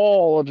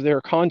all of their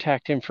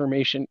contact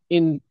information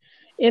in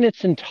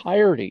its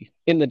entirety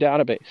in the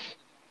database.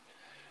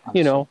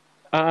 You Understood.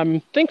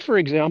 know, think for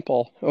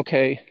example,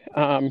 okay,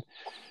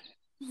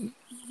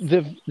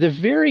 the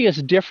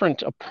various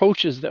different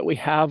approaches that we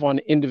have on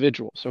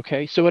individuals.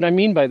 Okay, so what I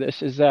mean by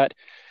this is that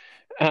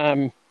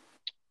um,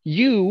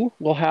 you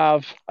will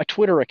have a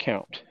Twitter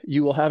account,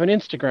 you will have an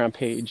Instagram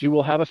page, you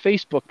will have a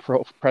Facebook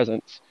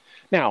presence.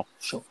 Now,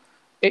 Sure.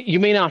 you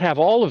may not have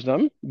all of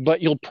them,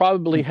 but you'll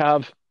probably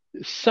have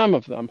some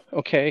of them.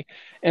 Okay,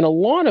 and a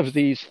lot of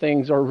these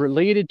things are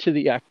related to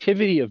the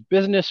activity of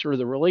business or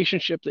the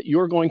relationship that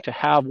you're going to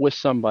have with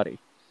somebody.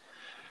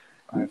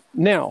 Right.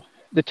 Now,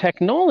 the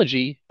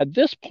technology at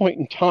this point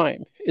in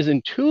time is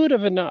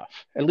intuitive enough,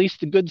 at least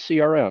the good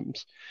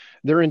CRMs,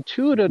 they're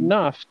intuitive Mm-hmm.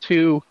 enough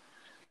to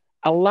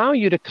allow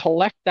you to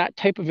collect that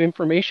type of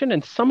information,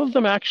 and some of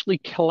them actually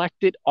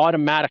collect it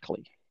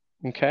automatically.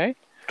 Okay.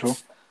 True.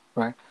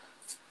 Right.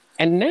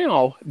 And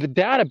now the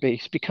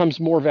database becomes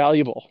more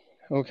valuable.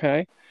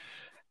 Okay.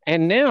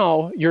 And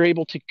now you're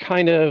able to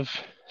kind of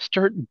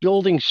start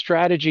building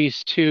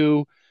strategies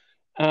to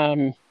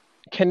um,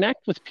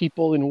 connect with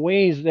people in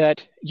ways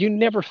that you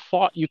never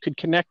thought you could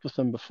connect with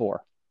them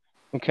before.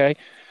 Okay.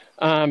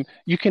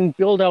 You can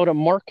build out a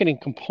marketing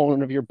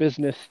component of your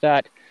business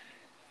that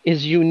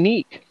is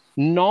unique,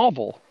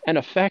 novel, and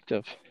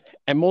effective,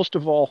 and most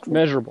of all, True.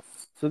 measurable.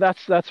 So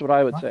that's what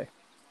I would Huh? say.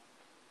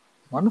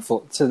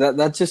 Wonderful. So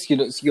that's just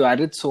you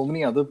added so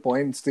many other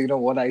points to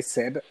what I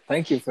said.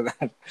 Thank you for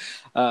that.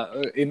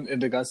 In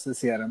regards to the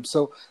CRM,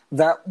 so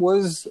that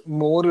was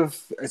more of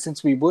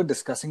since we were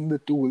discussing the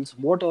tools.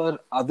 What are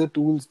other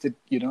tools that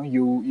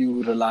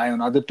you rely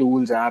on? Other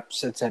tools,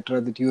 apps,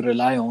 etc. that you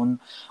rely on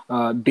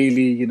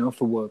daily,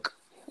 for work.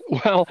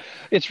 Well,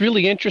 it's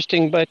really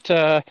interesting, but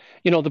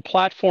the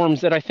platforms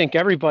that I think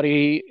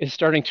everybody is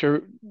starting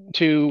to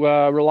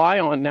rely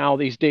on now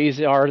these days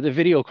are the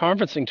video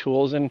conferencing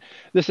tools, and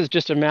this is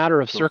just a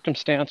matter of True.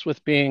 circumstance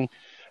with being,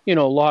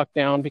 locked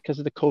down because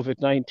of the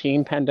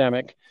COVID-19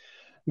 pandemic.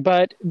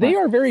 But they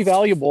Right. are very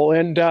valuable,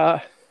 and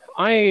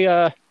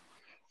I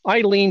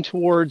I lean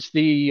towards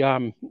the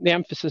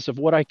emphasis of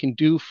what I can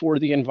do for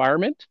the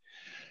environment.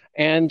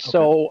 And Okay.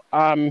 so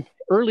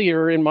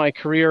earlier in my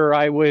career,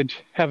 I would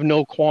have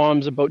no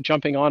qualms about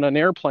jumping on an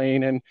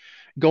airplane and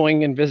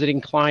going and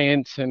visiting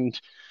clients and,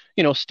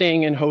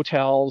 staying in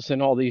hotels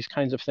and all these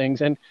kinds of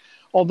things. And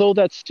although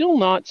that's still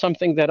not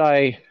something that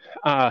I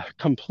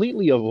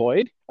completely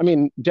avoid, I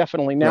mean,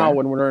 definitely now Right.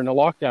 when we're in a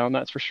lockdown,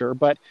 that's for sure.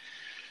 But,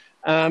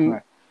 um,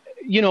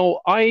 Right.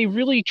 I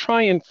really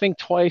try and think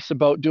twice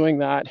about doing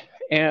that.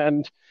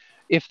 And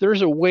if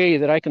there's a way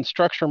that I can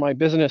structure my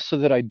business so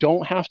that I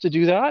don't have to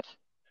do that,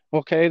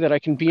 okay, that I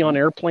can be on Okay.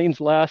 airplanes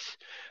less,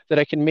 that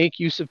I can make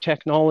use of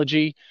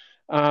technology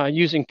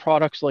using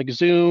products like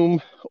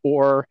Zoom,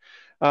 or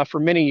for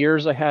many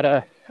years I had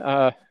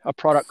a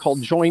product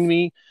called Join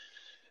Me.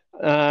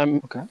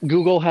 Okay.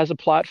 Google has a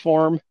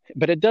platform,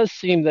 but it does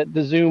seem that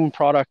the Zoom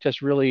product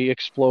has really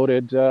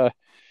exploded.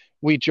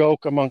 We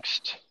joke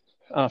amongst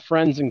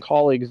friends and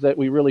colleagues that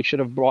we really should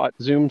have bought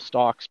Zoom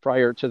stocks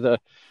prior to the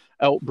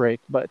outbreak,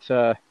 but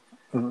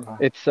Right.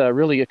 it's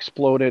really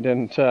exploded,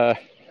 and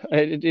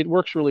it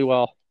works really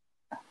well.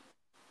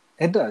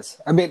 It does.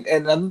 I mean,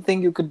 another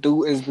thing you could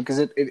do is because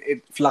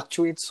it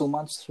fluctuates so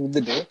much through the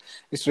day,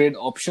 is trade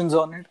options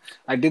on it.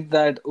 I did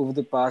that over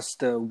the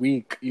past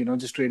week,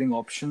 just trading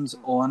options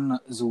on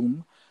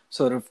Zoom,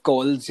 sort of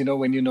calls,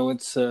 when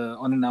it's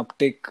on an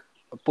uptick,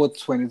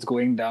 puts when it's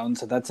going down.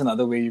 So that's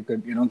another way you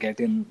could,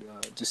 get in,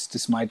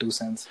 just my 2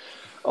 cents.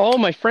 Oh,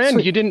 my friend,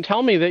 Sweet. you didn't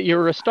tell me that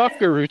you're a stock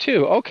guru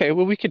too. Okay,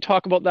 well, we could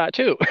talk about that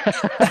too.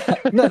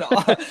 No, no,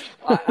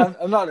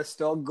 I'm not a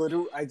stock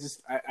guru.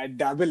 I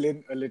dabble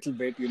in a little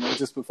bit,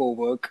 just before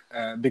work,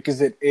 because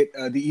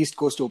the East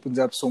Coast opens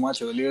up so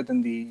much earlier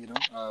than the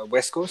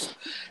West Coast,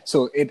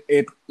 so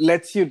it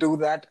lets you do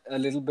that a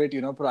little bit,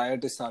 prior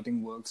to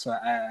starting work. So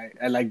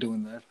I like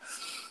doing that.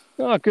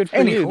 Oh, good for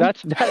you. Anyhow,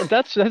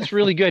 That's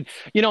really good.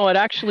 It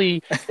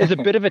actually is a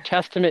bit of a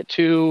testament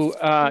to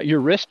your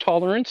risk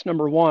tolerance,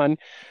 number one,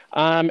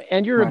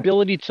 and your right.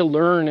 ability to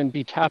learn and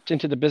be tapped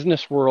into the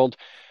business world,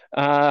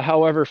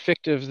 however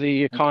fictive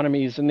the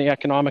economies and the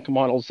economic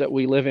models that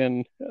we live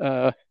in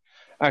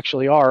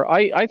actually are.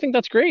 I think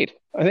that's great.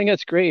 I think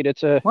that's great.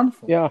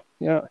 Wonderful. Yeah,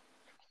 yeah.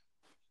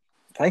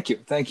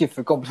 Thank you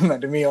for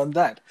complimenting me on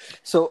that.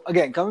 So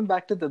again, coming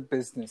back to the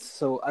business,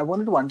 so I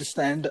wanted to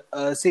understand,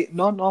 say,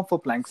 not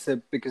for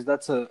Planksip because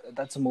that's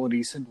a more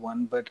recent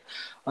one, but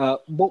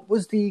what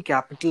was the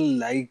capital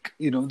like?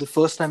 The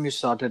first time you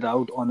started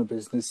out on a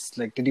business,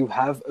 like, did you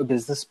have a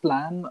business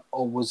plan,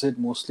 or was it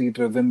mostly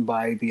driven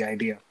by the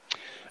idea?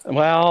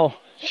 Well,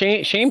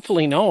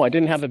 Shamefully, no, I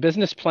didn't have a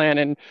business plan.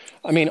 And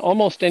I mean,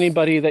 almost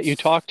anybody that you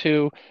talk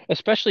to,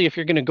 especially if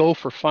you're going to go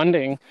for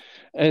funding,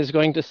 is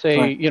going to say,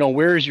 Right. you know,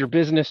 where's your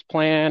business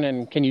plan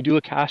and can you do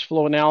a cash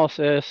flow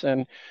analysis?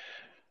 And,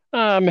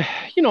 um,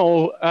 you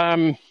know,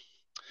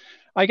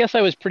 I guess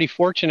I was pretty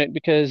fortunate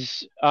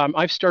because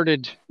I've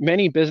started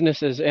many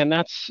businesses, and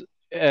that's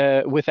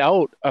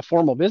without a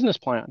formal business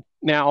plan.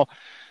 Now,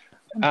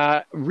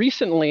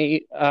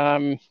 recently,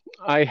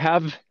 I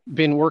have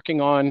been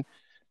working on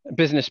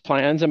business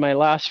plans, and my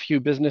last few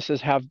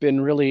businesses have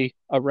been really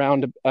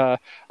around a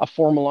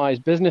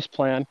formalized business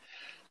plan.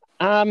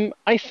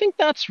 I think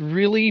that's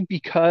really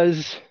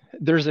because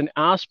there's an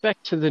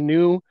aspect to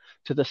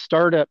the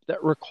startup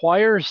that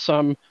requires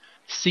some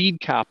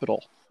seed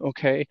capital.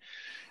 Okay.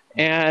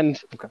 And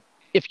Okay.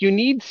 if you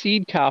need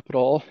seed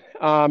capital,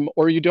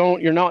 or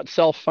you're not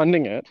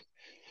self-funding it,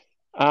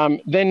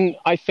 then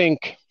I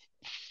think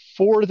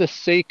for the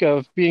sake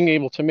of being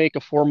able to make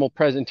a formal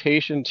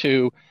presentation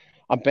to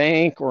a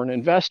bank or an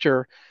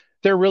investor,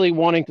 they're really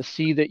wanting to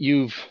see that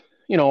you've,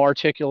 you know,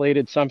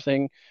 articulated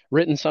something,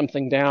 written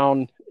something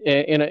down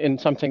in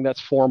something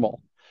that's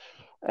formal,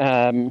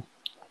 um,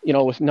 you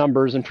know, with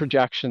numbers and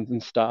projections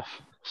and stuff.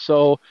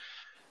 So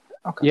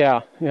Okay.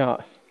 yeah.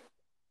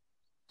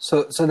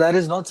 So that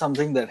is not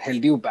something that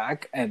held you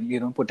back,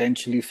 and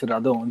potentially for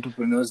other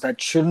entrepreneurs,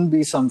 that shouldn't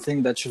be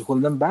something that should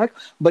hold them back.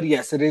 But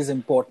yes, it is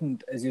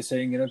important, as you're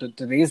saying,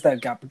 to raise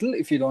that capital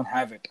if you don't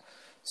have it.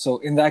 So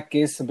in that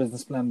case, a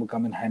business plan will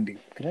come in handy.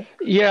 Correct?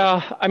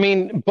 Yeah, I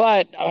mean,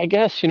 but I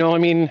guess, you know, I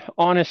mean,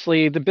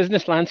 honestly, the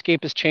business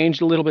landscape has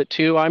changed a little bit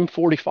too. I'm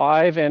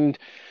 45, and,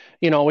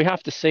 you know, we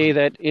have to say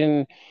that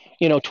in,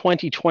 you know,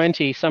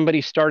 2020,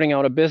 somebody starting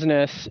out a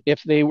business,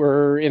 if they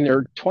were in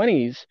their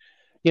 20s,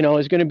 you know,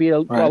 is going to be a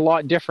Right.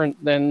 lot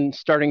different than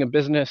starting a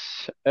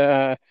business,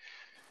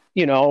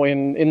 you know,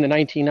 in the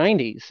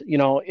 1990s. You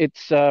know, True.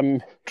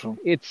 True.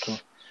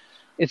 it's,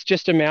 it's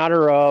just a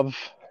matter of,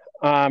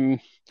 um,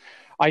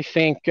 I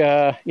think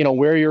you know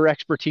where your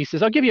expertise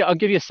is. I'll give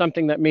you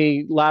something that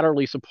may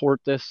laterally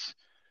support this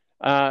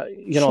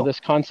you know Sure. this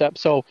concept.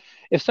 So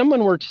if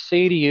someone were to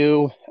say to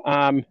you,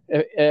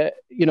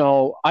 you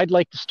know, I'd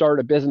like to start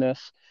a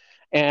business,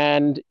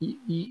 and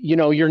you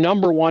know your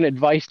number one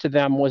advice to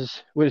them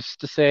was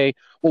to say,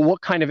 well,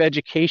 what kind of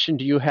education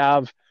do you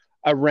have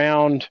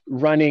around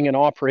running and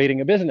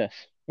operating a business?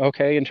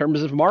 Okay, in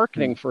terms of Hmm.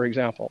 marketing, for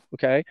example.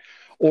 Okay,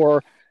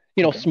 or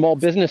you know Okay. small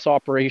business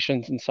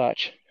operations and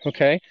such.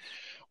 Okay,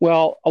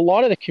 well, a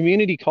lot of the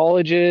community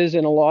colleges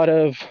and a lot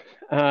of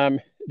um,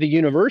 the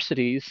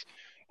universities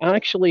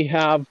actually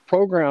have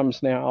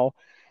programs now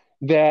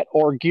that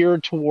are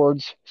geared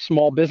towards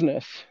small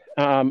business,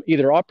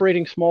 either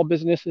operating small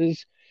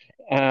businesses,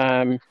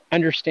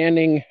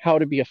 understanding how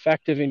to be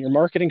effective in your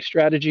marketing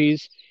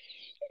strategies.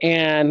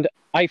 And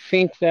I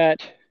think that,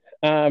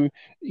 um,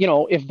 you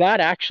know, if that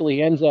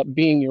actually ends up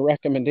being your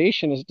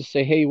recommendation, is to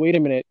say, hey, wait a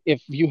minute,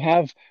 if you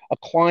have a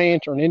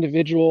client or an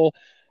individual,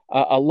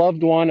 a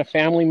loved one, a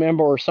family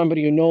member, or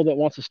somebody you know that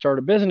wants to start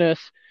a business,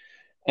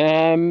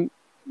 um,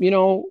 you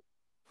know,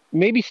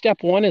 maybe step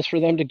one is for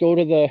them to go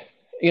to the,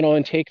 you know,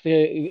 and take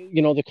the,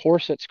 you know, the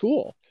course at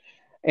school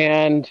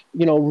and,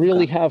 you know, Okay.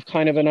 really have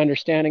kind of an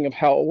understanding of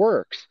how it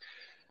works.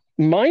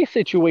 My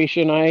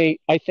situation, I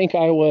think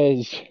I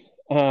was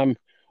um,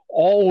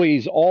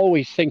 always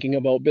thinking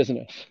about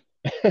business.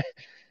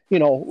 You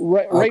know,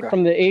 right Okay.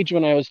 from the age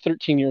when I was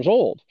 13 years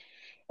old.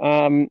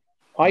 Um,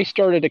 I Right.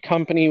 started a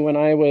company when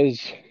I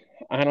was,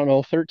 I don't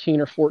know,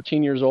 13 or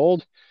 14 years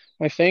old,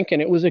 I think,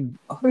 and it was a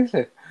Oh,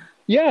 really?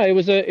 yeah, it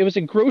was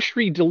a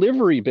grocery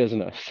delivery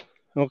business.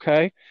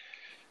 Okay.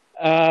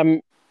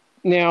 Um,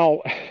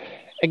 Now,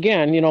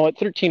 again, you know, at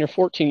 13 or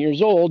 14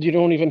 years old, you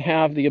don't even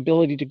have the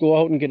ability to go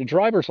out and get a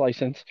driver's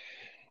license.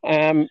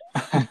 Um,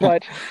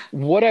 but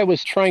what I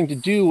was trying to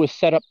do was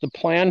set up the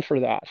plan for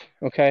that.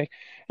 Okay.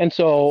 And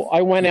so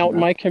I went out in Okay.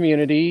 my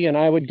community and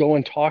I would go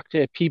and talk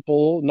to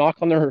people, knock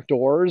on their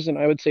doors, and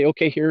I would say,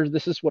 okay,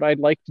 this is what I'd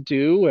like to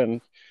do.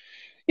 And,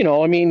 you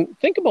know, I mean,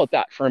 think about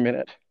that for a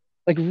minute.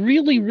 Like,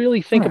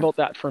 really think Right. about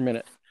that for a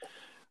minute.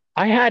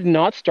 I had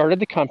not started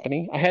the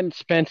company. I hadn't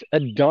spent a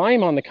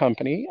dime on the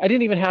company. I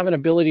didn't even have an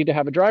ability to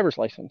have a driver's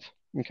license.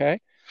 Okay.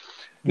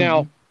 Mm-hmm.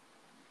 Now,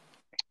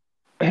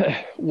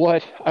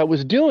 what I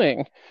was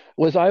doing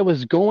was I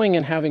was going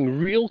and having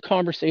real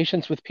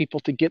conversations with people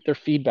to get their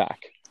feedback.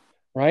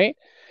 Right.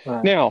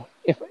 Right. Now,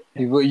 if,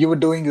 You were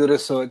doing your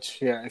research,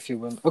 yeah, if you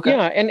will. Okay.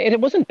 yeah, and it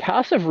wasn't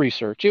passive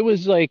research. It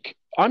was like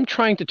I'm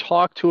trying to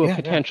talk to a Yeah. Yeah.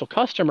 potential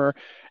customer,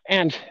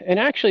 and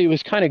actually it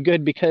was kind of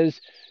good because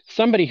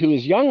somebody who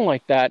is young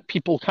like that,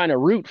 people kind of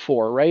root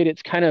for, right?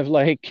 It's kind of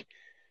like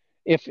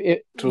if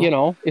it, you True.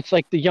 know, it's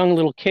like the young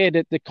little kid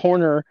at the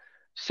corner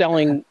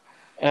selling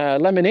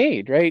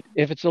lemonade, right?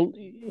 If it's a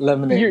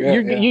Lemonade. Yeah.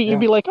 Yeah. you'd Yeah.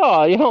 be like,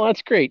 oh, you know,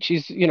 that's great.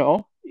 She's, you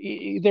know,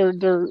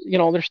 they're you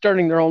know they're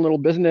starting their own little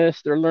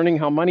business. They're learning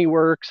how money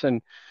works,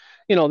 and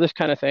you know this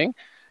kind of thing.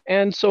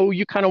 And so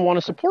you kind of want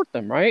to Okay. support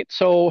them, right?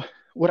 So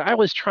what I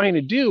was trying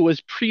to do was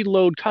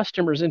preload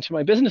customers into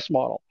my business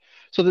model,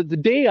 so that the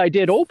day I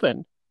did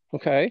open,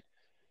 okay,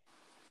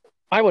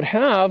 I would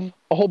have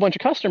a whole bunch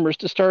of customers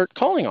to start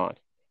calling on.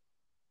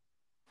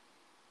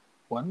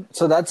 One.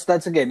 So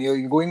that's again,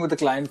 you're going with the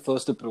client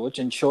first approach,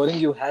 ensuring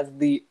you have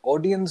the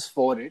audience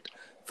for it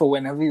for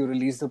whenever you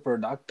release the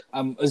product.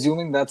 I'm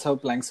assuming that's how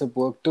Planksip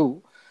work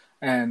too,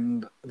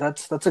 and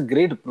that's a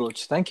great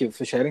approach. Thank you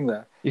for sharing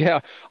that.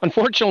 Yeah,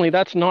 unfortunately,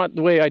 that's not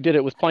the way I did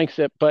it with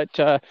Planksip. But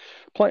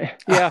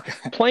yeah,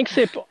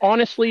 Planksip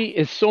honestly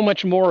is so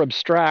much more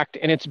abstract,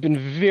 and it's been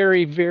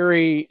very,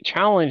 very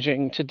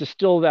challenging to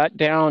distill that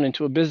down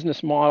into a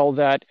business model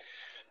that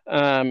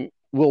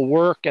will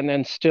work and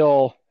then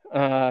still,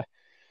 I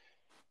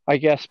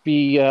guess,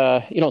 be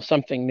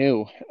something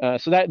new.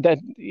 So that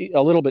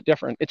a little bit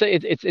different.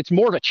 It's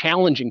more of a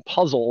challenging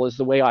puzzle, is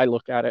the way I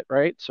look at it,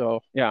 right?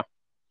 So yeah.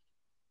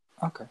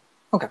 Okay.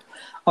 Okay.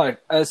 All right.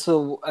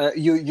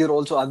 You're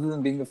also, other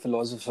than being a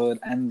philosopher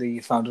and the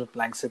founder of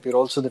Planksip, you're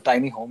also the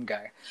tiny home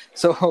guy.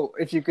 So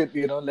if you could,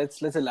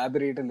 let's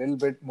elaborate a little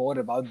bit more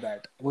about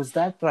that. Was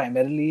that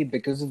primarily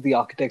because of the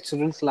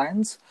architectural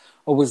clients,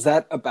 or was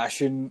that a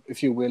passion,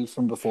 if you will,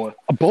 from before?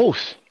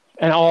 Both.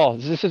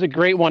 And this is a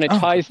great one. It Oh,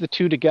 okay. ties the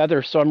two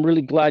together. So I'm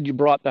really glad you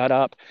brought that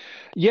up.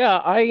 Yeah,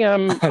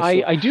 Sure.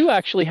 I do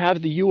actually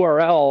have the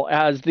URL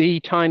as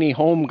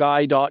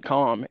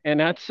thetinyhomeguy.com. And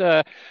that's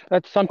Oh,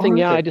 something,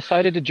 yeah, I okay.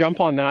 decided to jump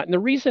on that. And the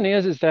reason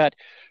is that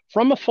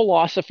from a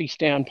philosophy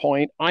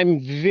standpoint, I'm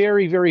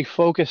very, very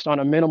focused on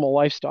a minimal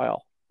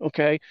lifestyle.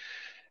 Okay.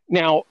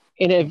 Now,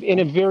 in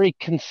Okay. a very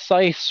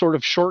concise, sort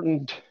of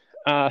shortened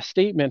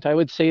statement, I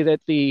would say that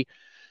the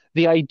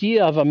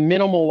idea of a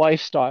minimal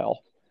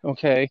lifestyle,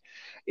 okay,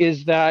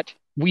 is that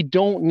we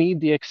don't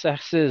need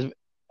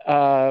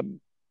uh,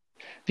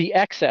 the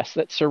excess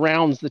that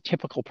surrounds the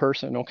typical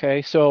person.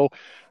 Okay, so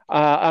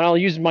and I'll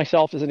use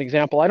myself as an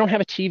example. I don't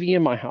have a TV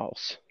in my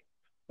house.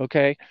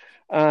 Okay,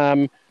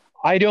 um,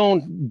 I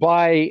don't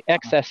buy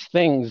excess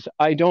things.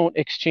 I don't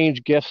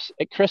exchange gifts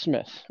at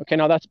Christmas. Okay,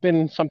 now that's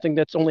been something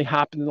that's only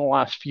happened in the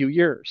last few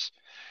years.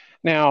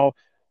 Now,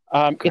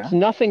 Okay. it's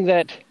nothing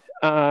that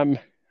um,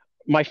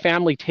 my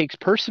family takes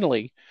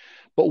personally.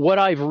 But what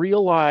I've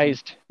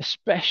realized,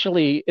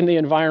 especially in the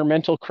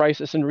environmental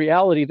crisis and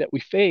reality that we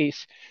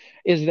face,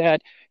 is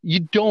that you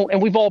don't, and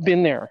we've all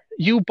been there.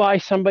 You buy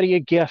somebody a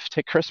gift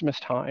at Christmas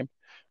time,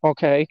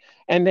 okay?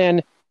 And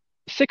then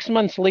 6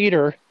 months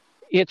later,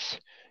 it's,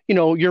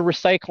 you're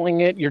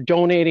recycling it, you're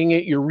donating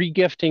it, you're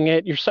regifting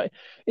it.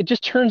 It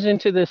just turns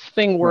into this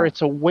thing where Right.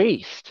 it's a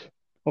waste,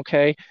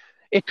 okay?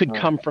 It could Right.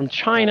 come from Right.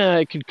 China,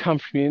 it could come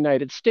from the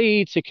United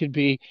States, it could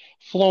be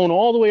flown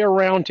all the way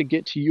around to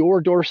get to your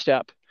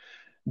doorstep,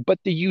 but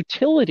the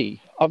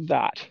utility of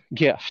that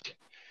gift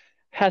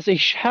has a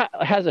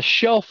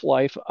shelf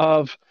life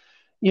of,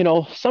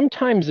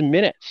 sometimes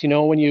minutes.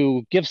 When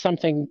you give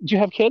something. Do you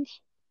have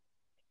kids?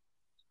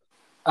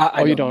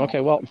 I Oh, you don't don't. know.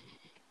 Okay, well,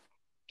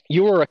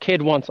 you were a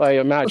kid once, I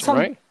Well, imagine, some.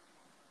 right?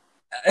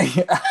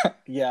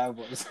 Yeah, I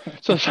was.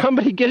 So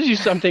somebody gives you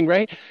something,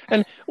 right?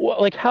 And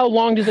like, how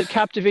long does it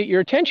captivate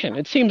your attention?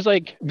 It seems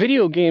like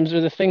video games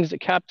are the things that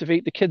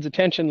captivate the kids'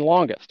 attention the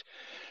longest.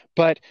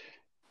 But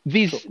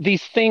True.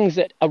 these things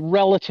that a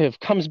relative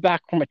comes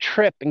back from a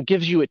trip and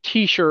gives you a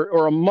T-shirt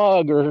or a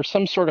mug or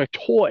some sort of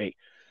toy,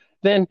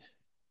 then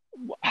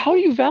how do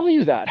you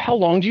value that? How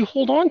long do you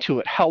hold on to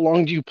it? How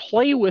long do you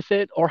play with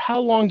it? Or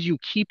how long do you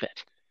keep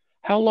it?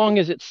 How long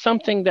is it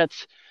something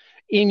that's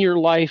in your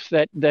life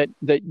that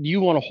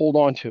you want to hold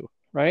on to,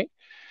 right?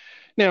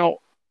 Now,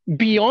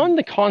 beyond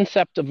the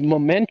concept of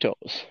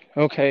mementos,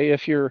 okay,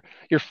 if your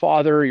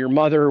father or your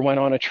mother went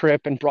on a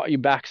trip and brought you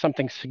back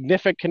something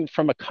significant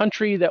from a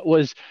country that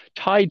was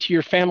tied to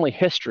your family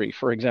history,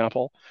 for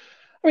example,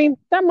 I mean,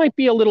 that might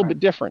be a little Right. bit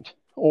different.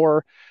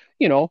 Or,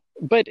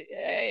 but,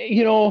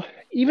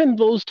 even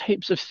those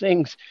types of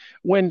things,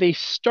 when they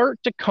start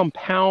to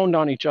compound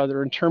on each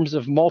other in terms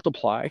of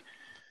multiply,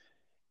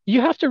 you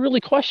have to really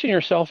question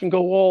yourself and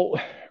go,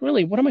 well,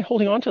 really, what am I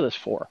holding on to this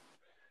for?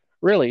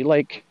 Really,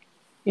 like,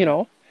 you Right.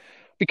 know,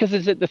 because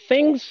is it the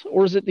things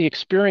or is it the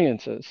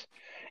experiences?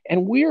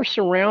 And we are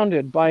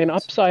surrounded by an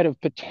That's upside of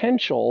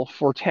potential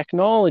for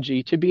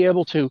technology to be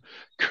able to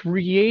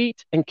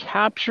create and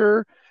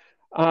capture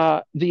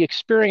the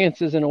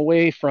experiences in a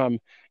way from,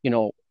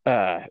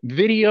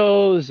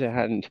 videos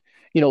and,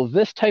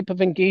 this type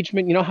of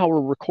engagement. You know how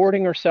we're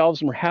recording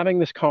ourselves and we're having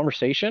this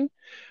conversation?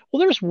 Well,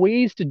 there's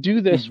ways to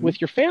do this mm-hmm.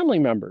 with your family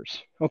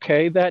members,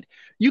 okay, that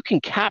you can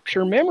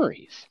capture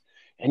memories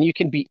and you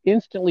can be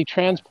instantly Right.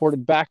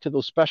 transported back to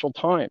those special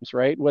times,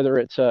 right? Whether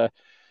it's a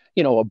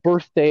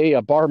birthday,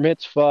 a bar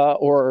mitzvah,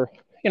 or,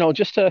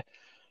 just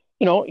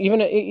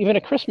even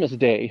a Christmas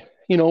day,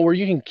 where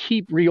you can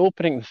keep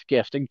reopening this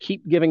gift and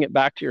keep giving it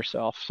back to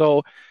yourself.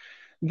 So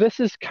this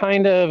is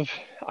kind of,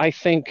 I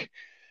think,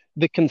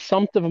 the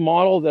consumptive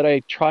model that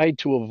I tried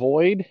to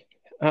avoid,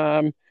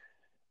 um,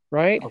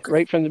 Okay.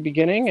 right from the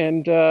beginning.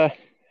 And I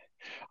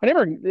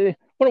never,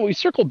 when we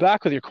circled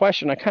back with your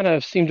question, I kind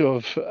of seem to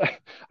have,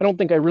 I don't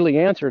think I really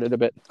answered it a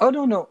bit. Oh,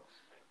 no, no.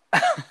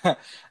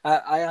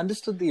 I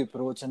understood the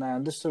approach, and I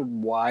understood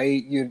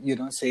why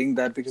saying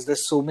that, because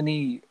there's so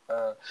many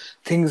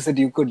things that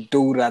you could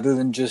do rather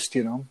than just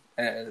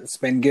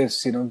spend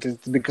gifts,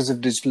 because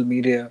of digital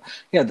media.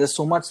 Yeah, there's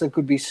so much that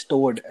could be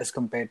stored as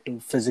compared to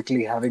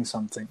physically having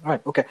something. All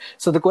right, okay.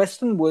 So the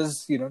question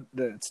was,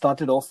 it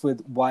started off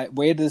with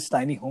where does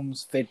tiny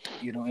homes fit,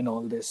 in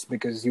all this?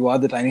 Because you are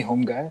the tiny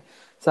home guy.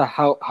 So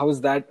how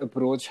is that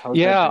approach? How's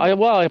that Yeah,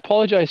 been? I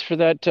apologize for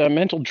that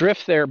mental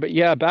drift there, but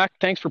yeah,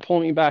 thanks for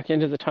pulling me back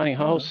into the tiny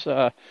house,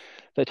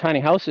 the tiny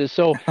houses.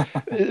 So,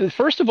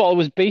 first of all, it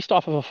was based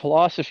off of a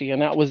philosophy,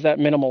 and that was that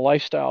minimal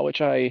lifestyle,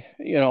 which I,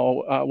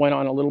 went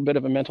on a little bit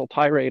of a mental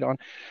tirade on.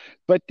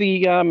 But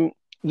the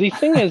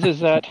thing is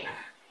that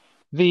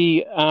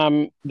the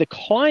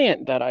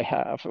client that I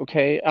have,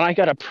 okay, and I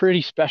got a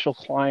pretty special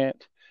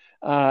client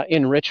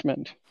in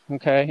Richmond,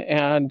 okay,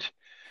 and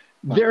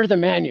Right. they're the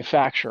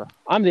manufacturer.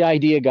 I'm the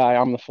idea guy.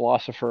 I'm the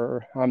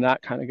philosopher. I'm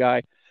that kind of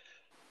guy.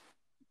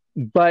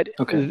 But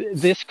Okay.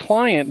 this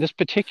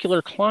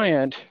particular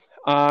client,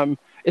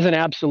 is an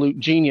absolute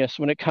genius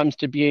when it comes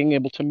to being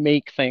able to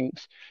make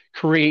things,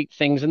 create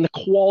things, and the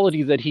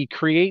quality that he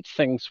creates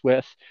things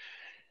with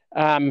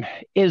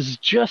is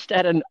just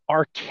at an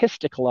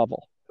artistic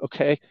level.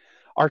 Okay,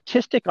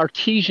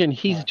 artesian.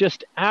 He's Right.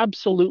 just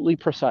absolutely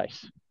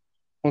precise.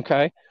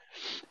 Okay,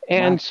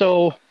 and Wow.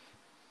 so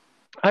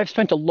I've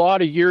spent a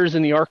lot of years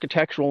in the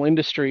architectural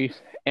industry,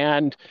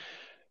 and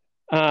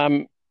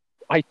um,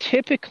 I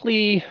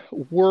typically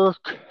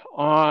work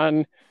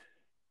on,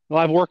 well,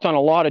 I've worked on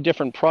a lot of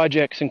different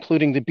projects,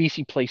 including the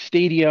BC Place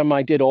Stadium.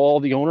 I did all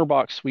the owner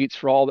box suites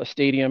for all the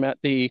stadium at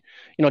the,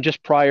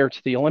 just prior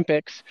to the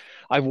Olympics.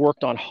 I've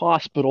worked on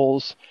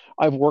hospitals.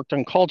 I've worked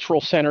on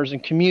cultural centers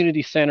and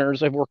community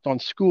centers. I've worked on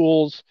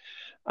schools.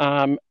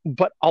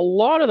 But a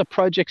lot of the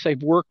projects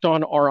I've worked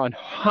on are on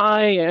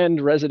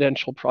high-end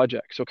residential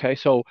projects. Okay,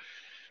 so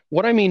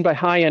what I mean by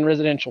high-end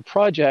residential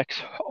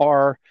projects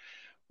are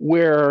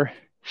where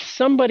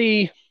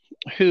somebody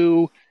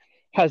who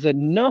has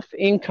enough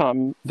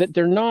income that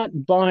they're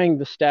not buying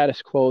the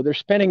status quo. They're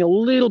spending a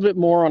little bit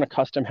more on a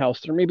custom house.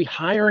 They're maybe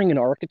hiring an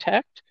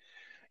architect,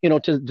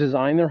 to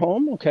design their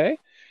home. Okay.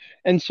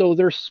 And so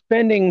they're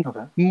spending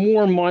Okay.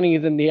 more money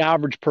than the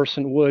average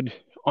person would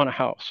on a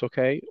house.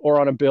 Okay. Or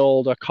on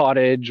a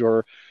cottage,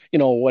 or,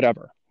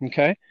 whatever.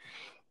 Okay.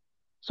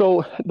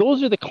 So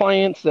those are the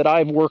clients that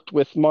I've worked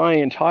with my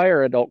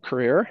entire adult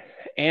career.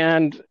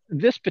 And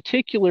this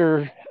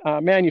particular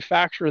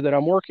manufacturer that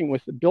I'm working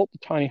with that built the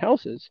tiny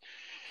houses,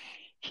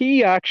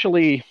 he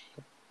actually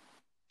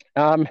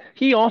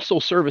he also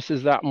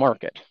services that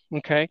market.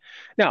 Okay.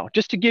 Now,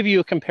 just to give you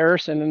a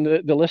comparison,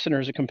 and the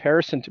listeners a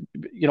comparison to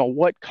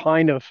what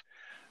kind of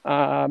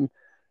um,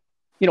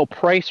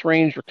 price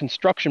range or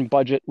construction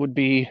budget would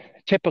be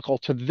typical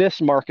to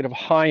this market of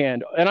high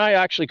end, and I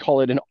actually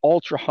call it an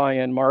ultra high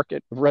end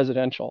market of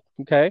residential.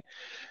 Okay,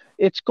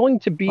 it's going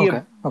to be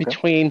Okay. Okay.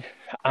 between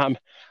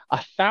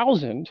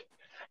 $1,000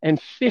 and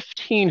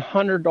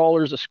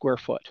 $1,500 a square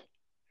foot.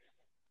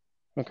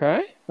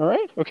 Okay. All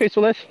right. Okay.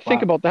 So let's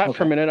think Wow. about that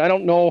for a Okay. minute. I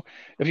don't know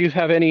if you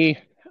have any,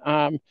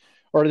 or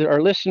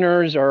our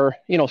listeners are,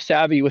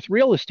 savvy with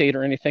real estate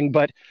or anything,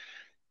 but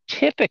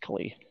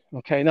typically,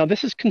 okay, now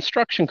this is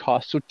construction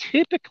costs. So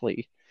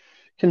typically,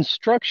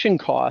 construction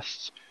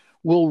costs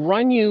will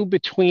run you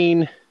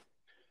between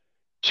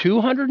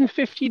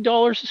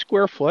 $250 a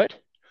square foot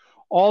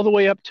all the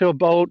way up to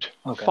about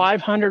Okay.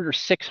 500 or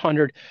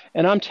 600.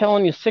 And I'm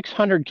telling you,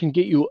 600 can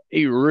get you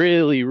a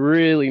really,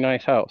 really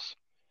nice house.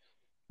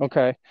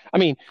 Okay. I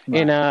mean,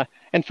 Right.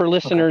 and for Okay.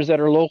 listeners that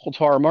are local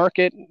to our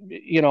market,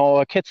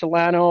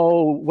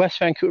 Kitsilano, West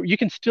Vancouver, you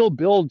can still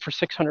build for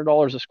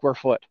 $600 a square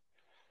foot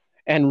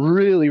and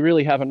really,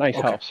 really have a nice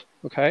Okay. house.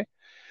 Okay.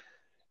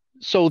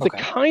 So the Okay.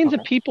 kinds of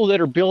Okay. people that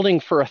are building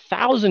for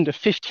 $1,000 to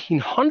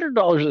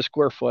 $1,500 a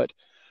square foot,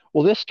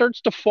 well, this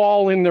starts to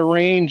fall in the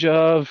range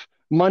of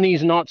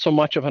money's not so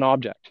much of an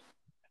object,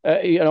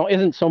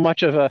 isn't so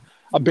much of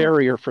a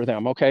barrier for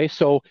them. Okay.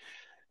 So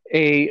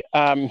a,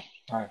 All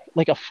right.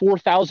 like a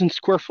 4,000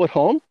 square foot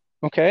home,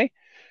 okay,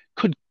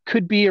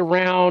 could be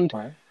around All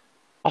right.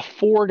 a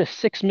 $4 to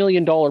 $6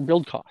 million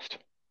build cost.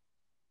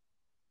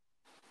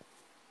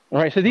 All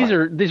right, so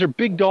Right. these are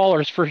big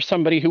dollars for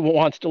somebody who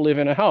wants to live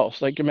in a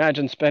house. Like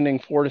imagine spending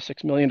 $4 to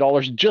 $6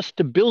 million just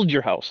to build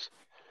your house.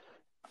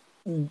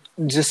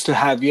 Just to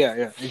have, yeah,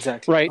 yeah,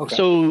 exactly. Right. Okay.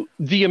 So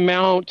the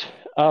amount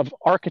of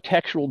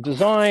architectural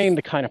design,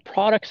 the kind of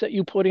products that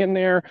you put in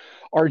there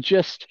are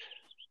just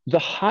the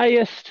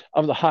highest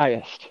of the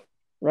highest,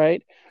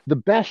 right? The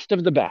best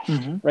of the best,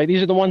 Mm-hmm. right?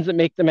 These are the ones that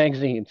make the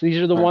magazines. These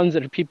are the Right. ones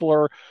that people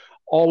are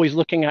always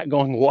looking at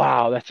going,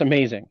 wow, that's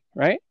amazing,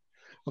 right?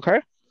 Okay.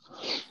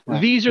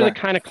 Right. These are the Right.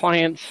 kind of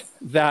clients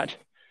that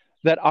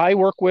I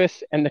work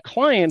with, and the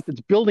client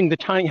that's building the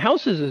tiny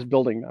houses is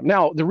building them.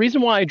 Now, the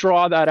reason why I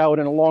draw that out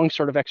in a long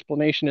sort of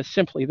explanation is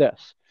simply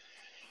this.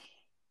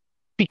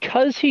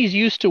 Because he's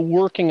used to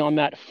working on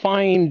that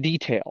fine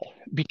detail,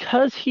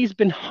 because he's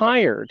been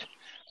hired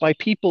by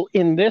people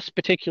in this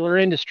particular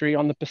industry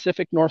on the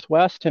Pacific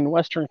Northwest and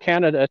Western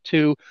Canada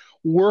to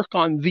work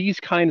on these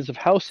kinds of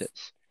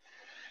houses.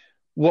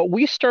 What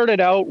we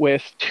started out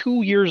with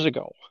 2 years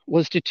ago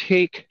was to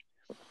take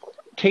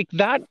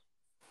that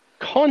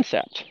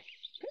concept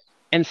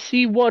and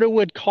see what it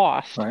would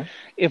cost Right.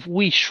 if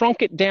we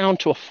shrunk it down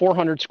to a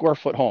 400 square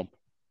foot home.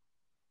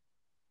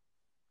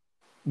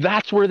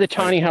 That's where the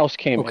tiny Right. house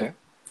came in. Okay.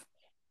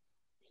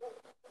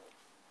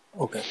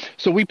 Okay.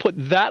 So we put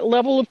that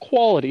level of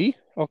quality,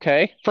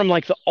 okay, from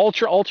like the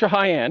ultra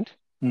high end,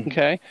 Mhm.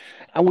 okay,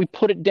 and we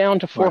put it down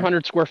to Right.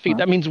 400 square feet. Right.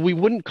 That means we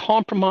wouldn't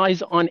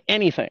compromise on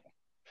anything,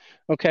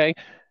 okay?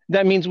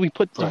 That means we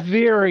put the Right.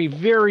 very,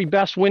 very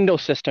best window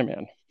system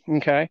in,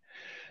 okay?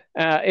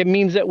 It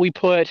means that we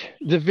put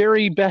the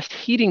very best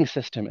heating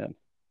system in.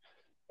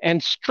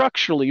 And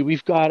structurally,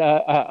 we've got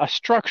a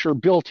structure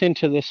built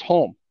into this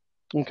home,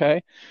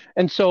 okay?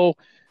 And so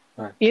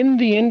Right. in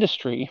the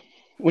industry,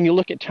 when you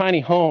look at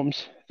tiny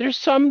homes, there's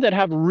some that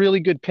have really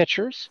good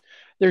pictures.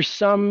 There's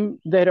some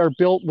that are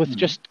built with Mhm.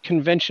 just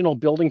conventional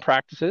building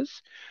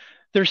practices.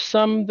 There's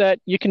some that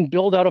you can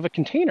build out of a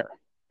container,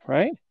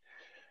 right?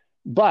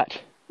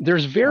 But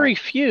there's Right. very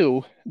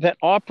few that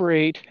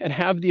operate and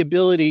have the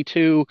ability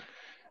to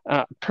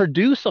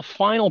produce a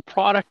final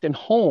product and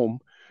home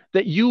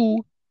that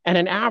you and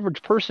an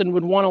average person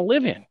would want to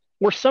live in,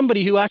 or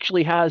somebody who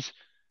actually has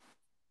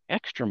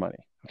extra money.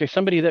 Okay,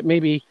 somebody that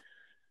maybe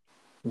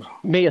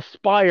may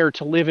aspire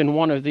to live in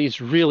one of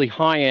these really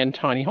high-end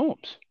tiny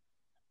homes,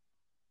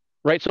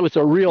 right? So it's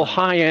a real Right.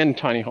 high-end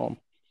tiny home.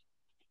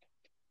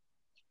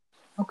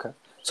 Okay.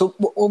 So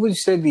what would you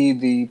say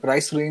the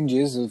price range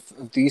is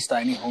of these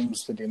tiny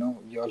homes that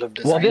you all have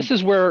Well, this designed?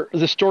 is where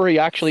the story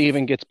actually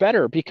even gets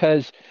better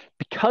because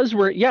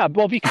we're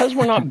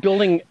not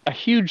building a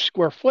huge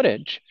square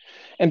footage,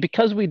 and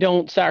because we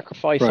don't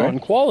sacrifice Right. on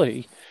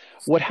quality,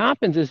 what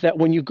happens is that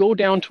when you go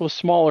down to a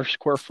smaller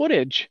square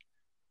footage,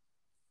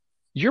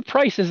 your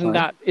price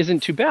Right.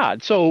 isn't too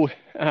bad. So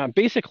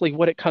basically,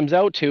 what it comes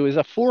out to is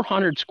a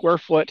 400 square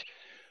foot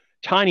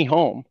tiny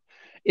home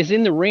is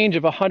in the range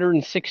of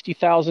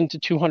 $160,000 to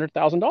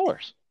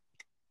 $200,000.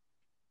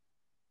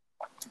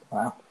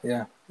 Wow.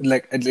 Yeah.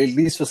 Like at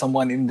least for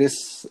someone in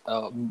this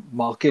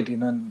market,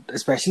 and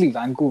especially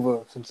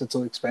Vancouver, since it's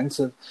so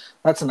expensive,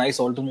 that's a nice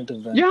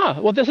alternative then. Yeah,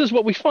 well, this is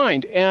what we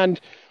find, and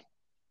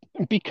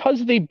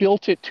because they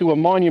built it to a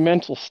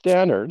monumental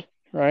standard,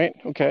 right?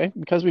 Okay,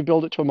 because we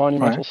built it to a Right.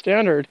 monumental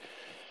standard.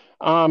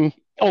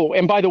 Oh,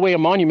 and by the way, a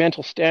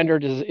monumental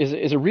standard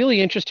is a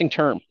really interesting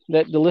term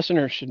that the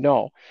listeners should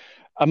know.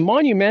 A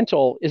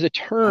monumental is a Okay.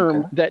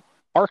 term that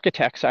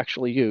architects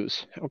actually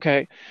use.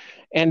 Okay,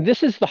 and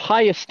this is the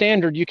highest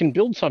standard you can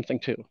build something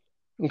to.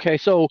 Okay,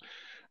 so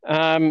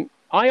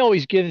I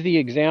always give the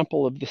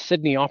example of the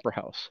Sydney Opera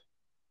House.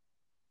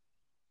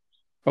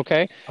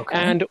 Okay, Okay.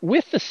 and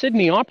with the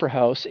Sydney Opera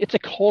House, it's a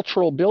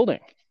cultural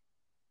building.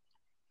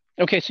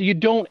 Okay, so you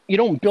don't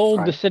build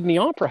the Right. Sydney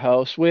Opera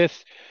House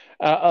with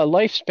a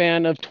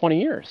lifespan of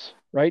 20 years,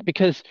 right?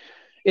 Because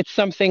it's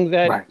something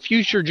that Right.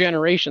 future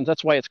generations,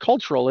 that's why it's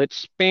cultural, it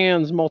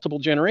spans multiple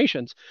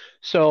generations.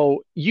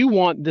 So you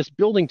want this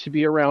building to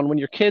be around when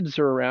your kids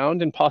are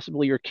around and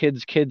possibly your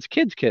kids,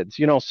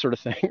 sort of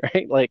thing,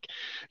 right? Like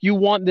you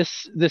want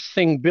this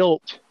thing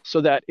built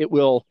so that it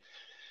will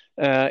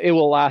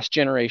last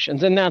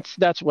generations, and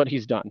that's what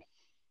he's done.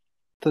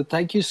 So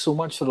thank you so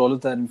much for all of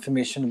that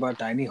information about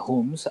tiny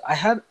homes. I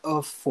had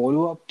a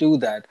follow-up to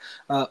that.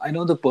 I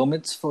know the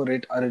permits for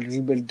it are a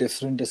little bit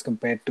different as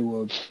compared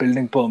to a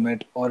building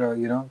permit or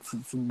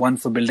one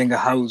for building a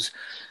house.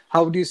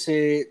 How do you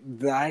say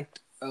that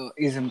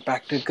is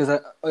impacted? Because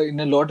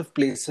in a lot of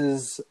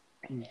places,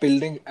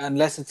 building,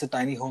 unless it's a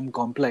tiny home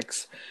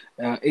complex,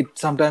 it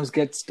sometimes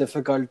gets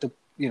difficult to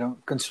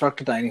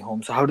construct a tiny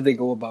home. So how do they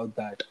go about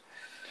that?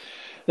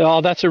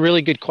 Oh, that's a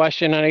really good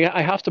question. And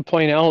I have to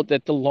point out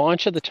that the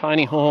launch of the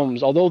tiny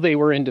homes, although they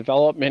were in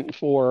development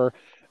for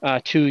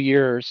 2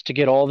 years to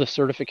get all the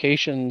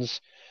certifications,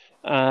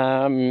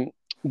 um,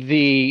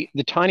 the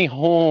tiny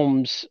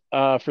homes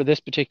for this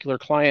particular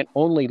client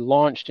only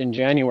launched in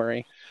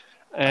January,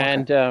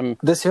 Okay. and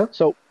This year?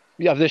 so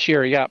yeah, this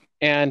year, yeah,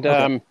 and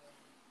Okay.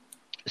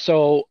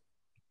 so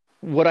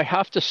what I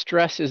have to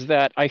stress is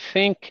that I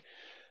think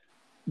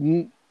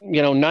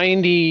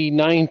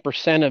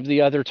 99% of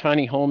the other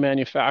tiny home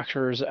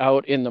manufacturers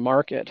out in the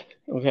market,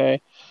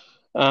 okay,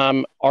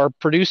 are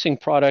producing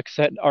products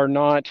that are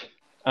not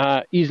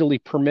easily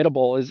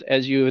permittable,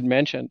 as you had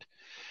mentioned.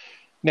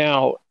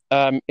 Now,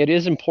 it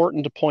is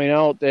important to point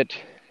out that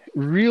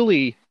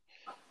really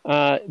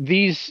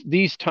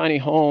these tiny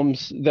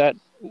homes that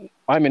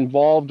I'm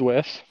involved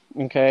with,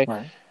 okay,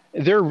 Right.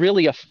 they're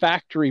really a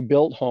factory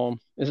built home,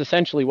 is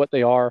essentially what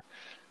they are.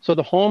 So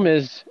the home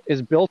is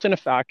built in a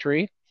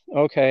factory,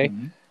 okay,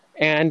 Mhm.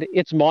 and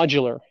it's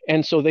modular.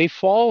 And so they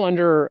fall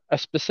under a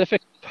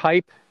specific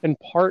type and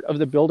part of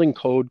the building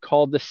code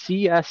called the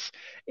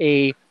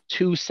CSA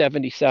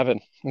 277.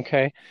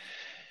 Okay.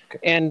 Okay.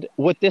 And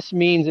what this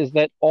means is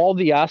that all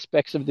the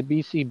aspects of the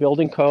BC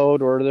building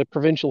code or the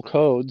provincial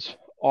codes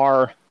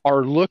are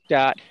looked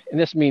at. And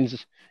this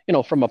means,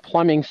 from a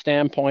plumbing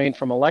standpoint,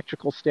 from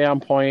electrical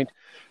standpoint,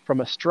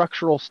 from a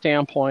structural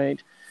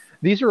standpoint,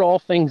 these are all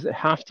things that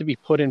have to be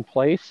put in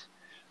place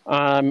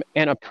and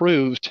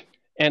approved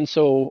And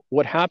so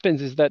what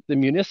happens is that the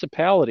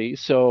municipality,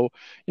 so,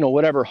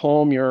 whatever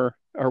home you're,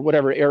 or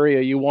whatever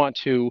area you want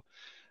to,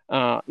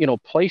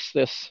 place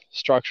this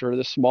structure,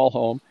 this small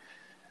home,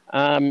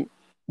 um,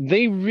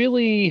 they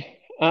really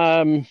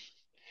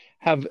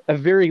have a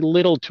very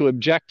little to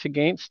object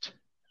against,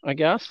 I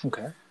guess,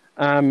 Okay.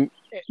 um,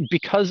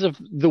 because of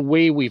the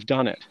way we've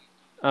done it.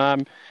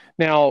 Um,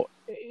 Now,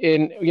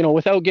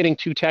 without getting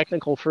too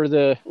technical for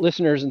the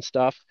listeners and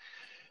stuff,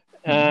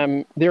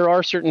 Hmm. there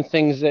are certain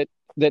things that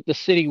the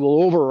city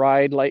will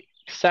override, like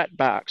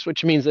setbacks,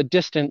 which means a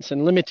distance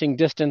and limiting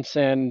distance,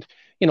 and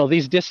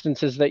these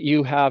distances that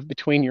you have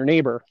between your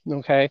neighbor,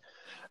 okay,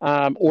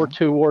 or Okay.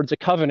 towards a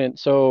covenant.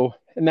 So,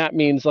 and that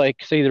means,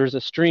 like, say there's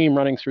a stream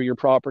running through your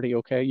property,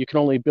 okay, you can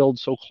only build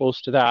so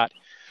close to that.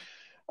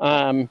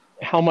 Right.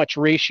 How much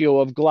ratio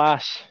of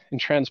glass and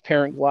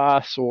transparent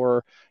glass,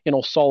 or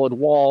solid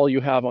wall you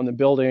have on the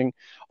building,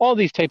 all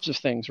these types of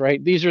things,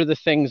 right? These are the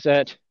things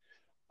that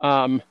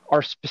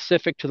are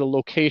specific to the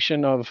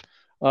location of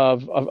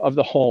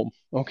the home.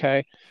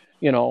 Okay,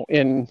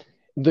 and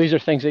these are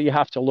things that you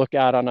have to look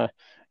at on a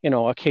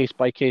case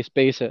by case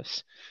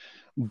basis.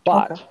 Okay.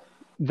 But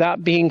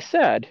that being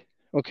said,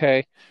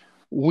 okay,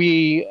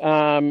 we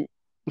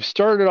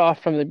started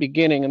off from the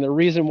beginning, and the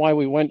reason why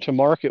we went to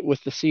market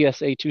with the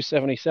CSA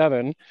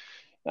 277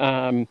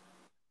 um,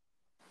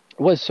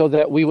 was so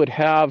that we would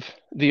have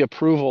the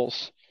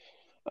approvals,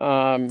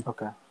 um,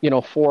 Okay.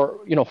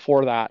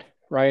 for that,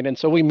 right? And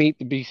so we meet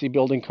the BC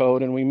Building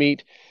Code, and we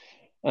meet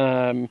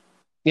um,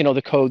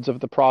 the codes of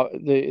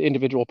the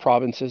individual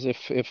provinces,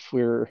 if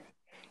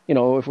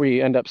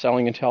we end up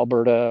selling into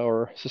Alberta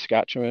or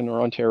Saskatchewan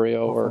or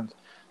Ontario or Perfect.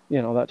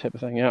 that type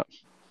of thing. Yeah.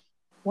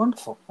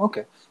 Wonderful.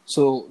 Okay.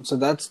 So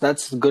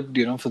that's good,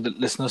 for the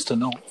listeners to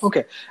know.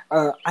 Okay.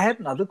 I had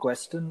another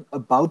question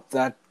about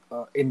that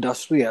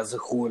industry as a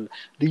whole.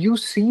 Do you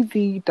see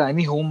the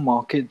tiny home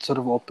market sort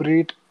of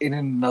operate in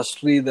an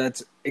industry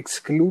that's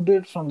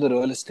excluded from the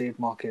real estate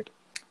market?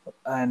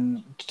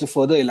 And to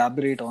further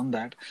elaborate on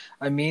that,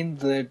 I mean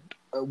that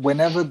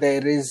whenever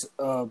there is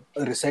a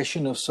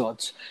recession of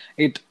sorts,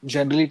 it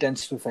generally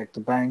tends to affect the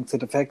banks.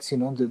 It affects,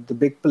 the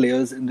big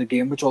players in the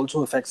game, which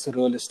also affects the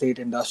real estate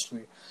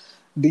industry.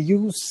 Do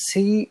you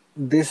see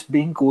this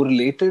being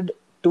correlated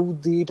to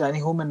the tiny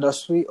home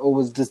industry,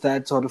 or does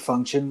that sort of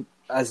function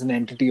as an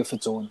entity of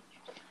its own?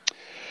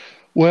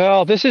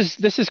 Well, this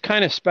is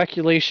kind of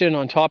speculation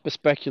on top of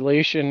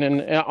speculation,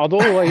 and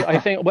although I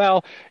think,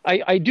 well,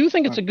 I do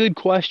think it's Right. a good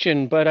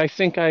question, but I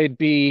think I'd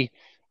be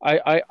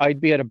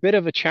at a bit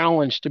of a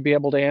challenge to be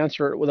able to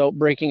answer it without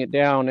breaking it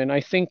down. And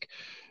I think,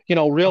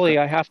 Okay. really,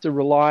 I have to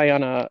rely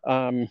on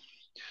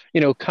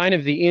kind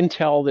of the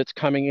intel that's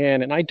coming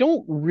in, and I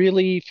don't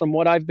really, from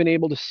what I've been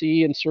able to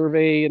see and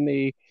survey in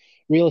the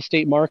real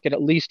estate market,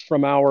 at least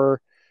from our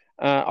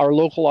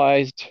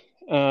localized,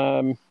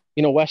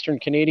 Western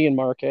Canadian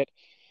market.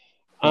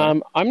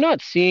 Right. I'm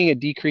not seeing a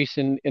decrease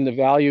in the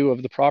value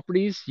of the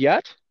properties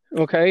yet.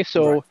 Okay, Right.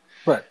 so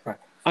Right. Right.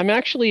 I'm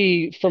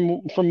actually,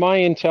 from my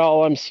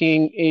intel, I'm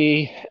seeing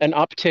an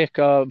uptick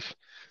of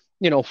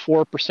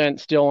 4%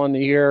 still on the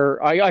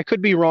year. I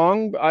could be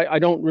wrong. I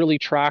don't really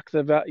track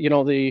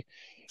the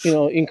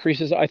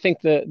increases. I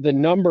think the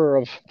number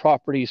of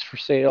properties for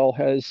sale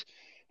has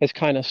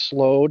kind of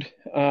slowed,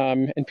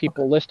 and Okay.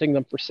 people listing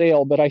them for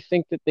sale. But I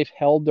think that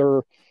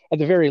at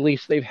the very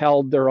least, they've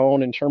held their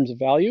own in terms of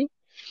value.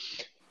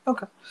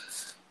 Okay.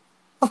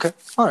 Okay.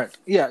 All right.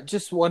 Yeah.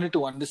 Just wanted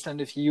to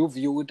understand if you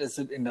view it as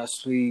an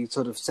industry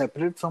sort of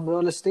separate from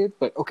real estate,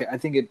 but okay, I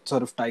think it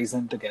sort of ties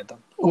in together.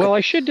 Okay. Well,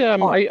 I should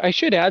All right. I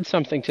should add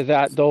something to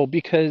that, though,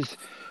 because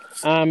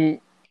um,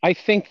 I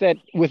think that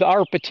with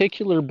our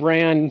particular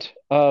brand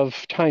of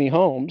tiny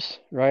homes,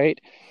 right?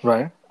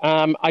 Right.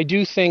 I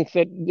do think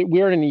that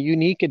we're in a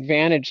unique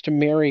advantage to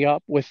marry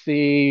up with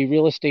the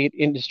real estate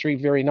industry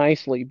very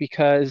nicely,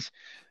 because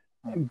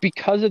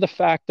of the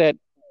fact that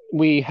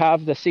we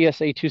have the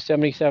CSA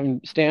 277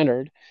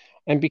 standard,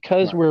 and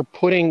because Right. we're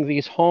putting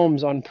these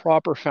homes on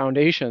proper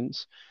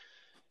foundations.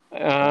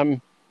 Okay.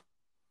 um,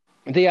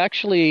 they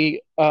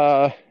actually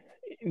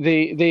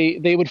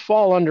they would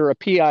fall under a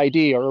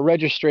PID, or a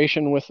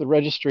registration with the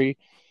registry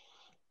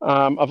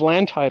of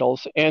land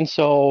titles, and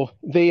so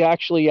they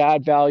actually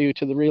add value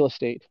to the real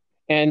estate,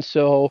 and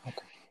so Okay.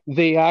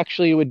 they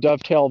actually would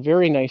dovetail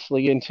very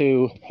nicely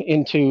into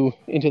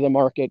the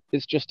market.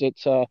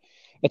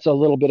 It's a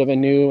little bit of a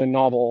new and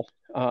novel,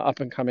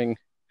 up and coming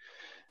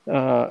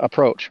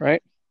approach,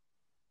 right?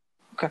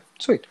 Okay.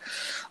 Sweet.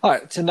 All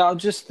right. So now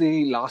just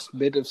the last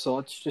bit of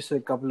sorts, just a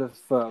couple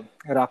of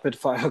rapid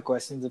fire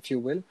questions, if you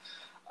will.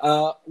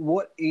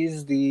 What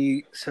is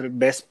the sort of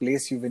best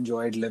place you've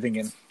enjoyed living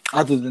in,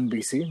 other than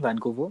BC,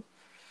 Vancouver?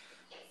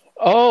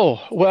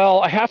 Oh,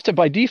 well, I have to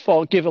by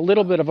default give a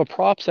little bit of a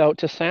props out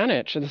to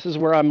Saanich. This is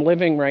where I'm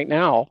living right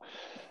now.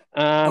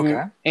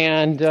 Okay.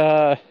 And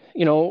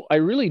I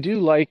really do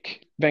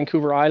like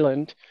Vancouver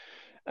Island.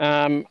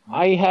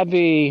 I have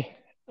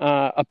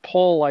a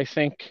pull, I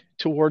think,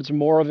 towards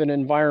more of an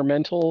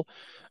environmental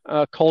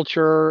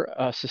culture,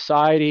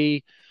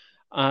 society.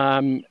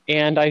 And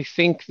I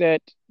think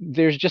that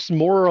there's just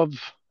more of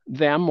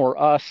them or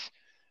us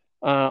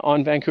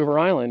on Vancouver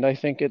Island. I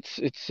think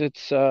it's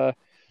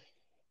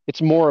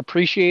more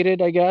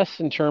appreciated, I guess,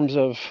 in terms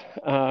of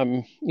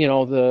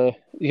the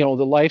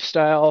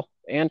lifestyle.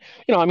 And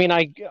I mean,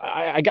 I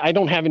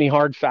don't have any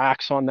hard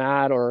facts on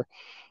that, or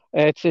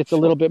it's a Sure.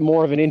 little bit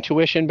more of an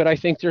intuition. But I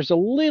think there's a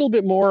little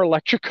bit more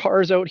electric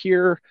cars out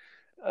here,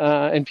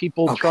 and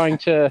people trying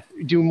Okay. to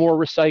do more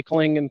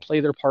recycling and play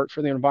their part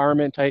for the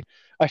environment.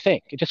 I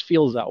think it just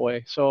feels that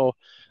way. So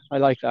I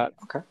like that.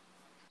 Okay.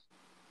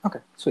 Okay.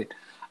 Sweet.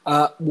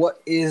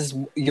 What is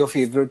your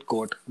favorite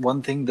quote?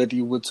 One thing that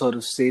you would sort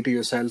of say to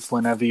yourself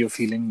whenever you're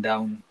feeling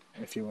down,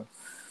 if you will.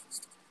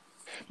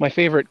 My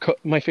favorite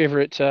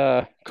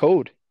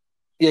code.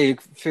 Yeah, your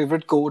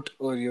favorite quote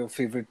or your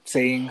favorite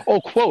saying.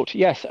 Oh, quote.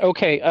 Yes.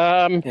 Okay.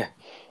 Yeah.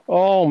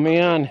 Oh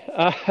man,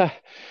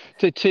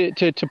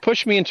 to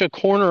push me into a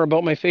corner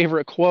about my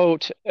favorite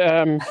quote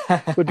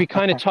would be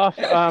kind of tough.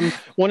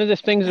 One of the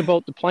things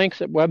about the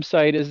Planksip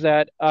website is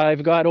that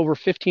I've got over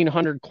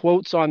 1,500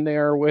 quotes on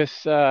there with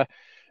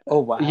Oh,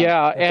 wow.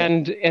 yeah,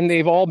 Okay. and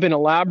they've all been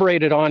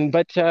elaborated on.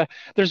 But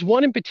there's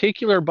one in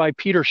particular by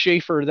Peter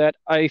Schaefer that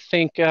I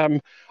think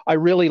I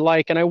really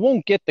like, and I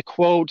won't get the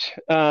quote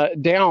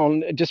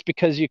down just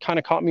because you kind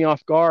of caught me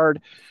off guard.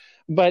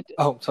 But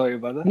Oh, sorry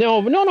about that.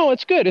 no, no, no,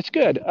 it's good. It's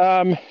good.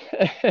 One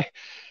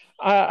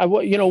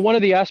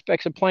of the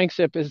aspects of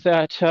Planksip is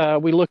that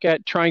we look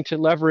at trying to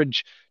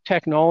leverage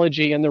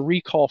technology and the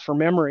recall for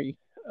memory.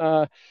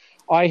 Uh,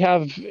 I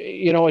have,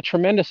 a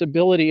tremendous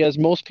ability, as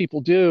most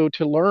people do,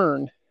 to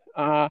learn.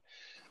 Uh,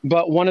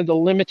 but one of the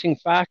limiting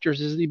factors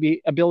is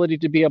the ability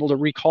to be able to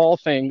recall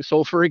things.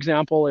 So, for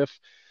example,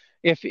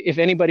 if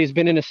anybody's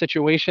been in a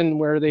situation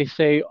where they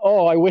say,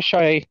 "Oh, I wish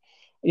I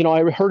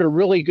heard a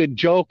really good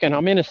joke, and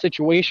I'm in a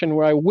situation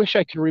where I wish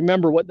I could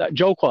remember what that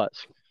joke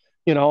was,"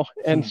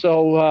 and Hmm.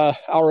 so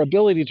our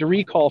ability to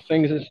recall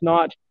things is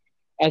not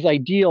as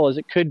ideal as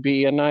it could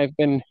be. And I've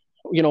been,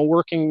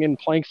 working in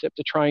Planksip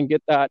to try and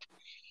get that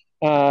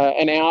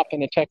an app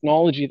and a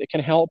technology that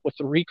can help with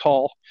the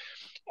recall.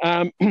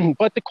 Um,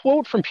 but the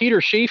quote from Peter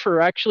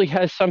Schaefer actually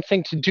has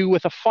something to do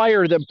with a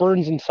fire that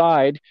burns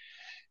inside,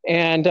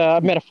 and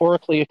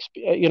metaphorically,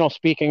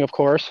 speaking, of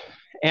course.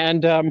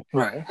 And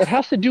Right. it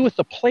has to do with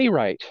the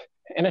playwright,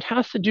 and it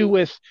has to do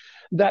with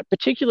that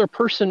particular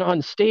person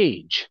on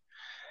stage.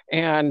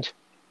 And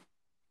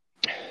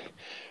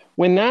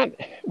when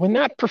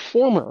that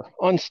performer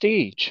on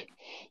stage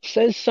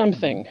says Hmm.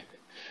 something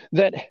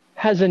that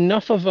has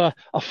enough of a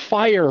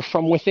fire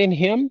from within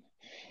him,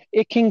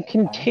 it can Right.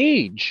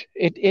 contage.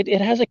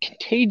 It has a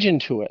contagion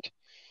to it.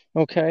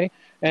 Okay.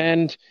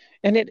 And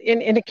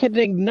it can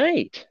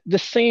ignite the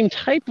same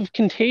type of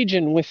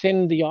contagion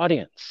within the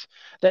audience.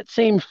 That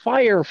same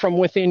fire from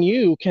within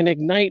you can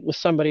ignite with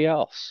somebody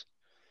else.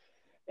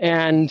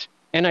 And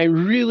I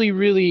really,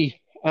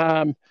 really,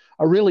 I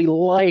really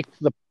like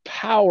the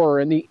power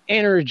and the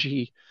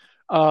energy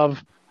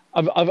of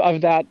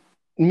of that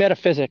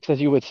metaphysics,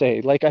 as you would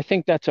say. Like, I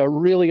think that's a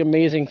really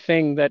amazing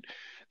thing that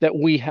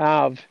we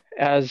have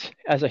as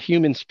a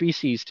human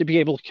species, to be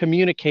able to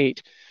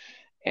communicate.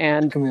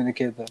 And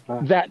Communicate that.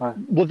 Right. that Right.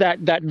 well that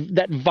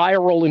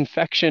viral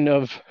infection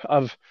of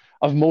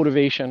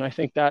motivation, I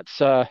think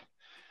that's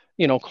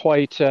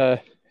quite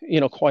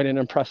quite an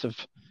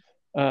impressive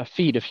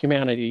feat of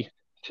humanity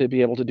to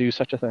be able to do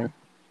such a thing.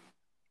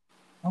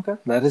 Okay.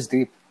 That is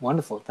deep.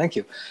 Wonderful. Thank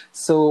you.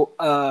 So,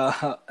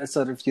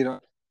 sort of,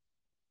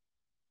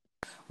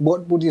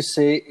 what would you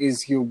say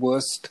is your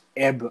worst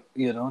ebb,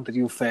 that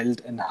you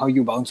felt and how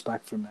you bounce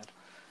back from it?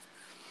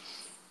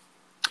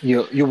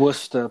 Your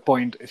worst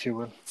point, if you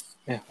will.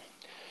 Yeah.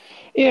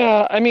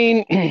 Yeah, I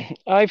mean,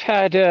 I've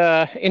had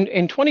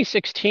in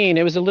 2016,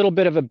 it was a little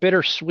bit of a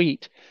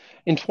bittersweet.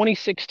 In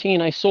 2016,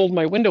 I sold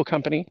my window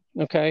company,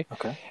 okay,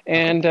 Okay. Okay.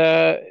 and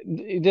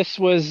this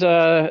was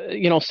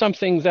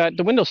something that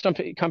the window stump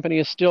company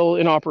is still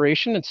in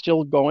operation. It's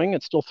still going.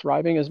 It's still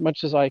thriving, as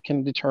much as I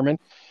can determine.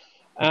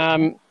 Okay.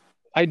 Um,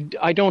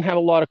 I don't have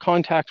a lot of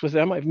contact with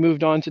them. I've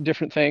moved on to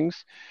different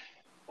things.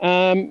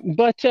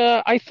 But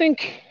I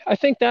think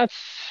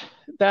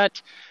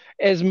that,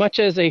 as much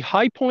as a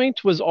high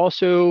point,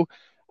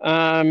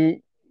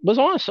 um, was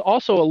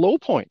also a low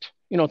point.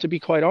 To be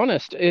quite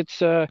honest,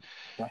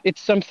 Yeah.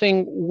 it's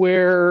something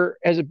where,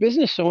 as a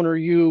business owner,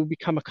 you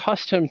become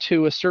accustomed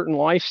to a certain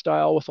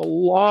lifestyle with a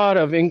lot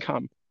of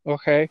income.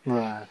 Okay,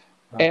 Right.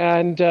 Right.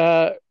 and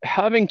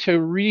having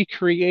to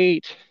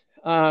recreate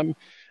um,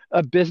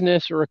 a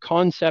business or a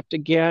concept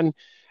again.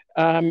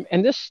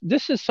 And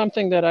this is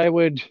something that I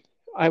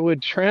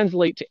would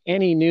translate to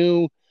any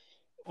new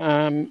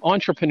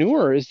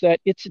entrepreneur, is that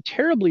it's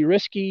terribly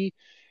risky,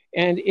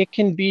 and it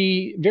can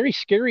be very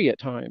scary at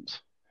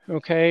times.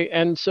 Okay,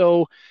 and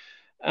so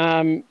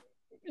um,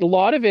 a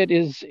lot of it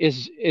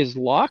is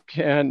luck,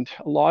 and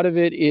a lot of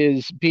it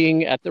is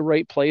being at the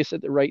right place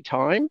at the right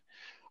time.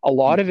 A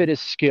lot of Hmm. it is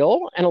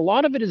skill, and a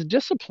lot of it is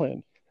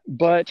discipline.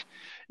 But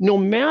no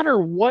matter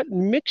what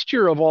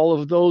mixture of all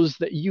of those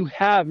that you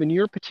have in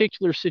your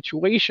particular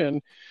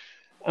situation,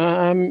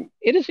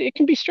 it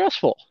can be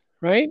stressful,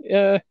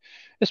 right?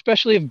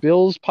 Especially if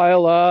bills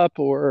pile up,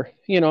 or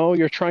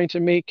you're trying to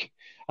make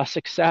a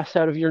success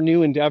out of your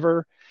new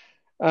endeavor.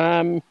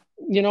 Um,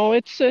 you know,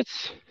 it's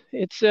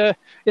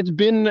it's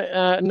been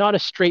not a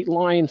straight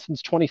line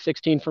since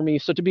 2016 for me.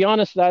 So to be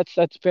honest,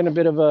 that's been a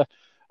bit of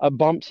a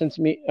bump since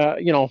me,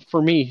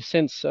 for me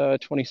since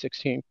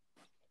 2016.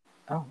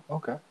 Oh,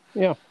 okay.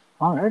 Yeah.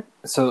 All right.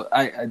 So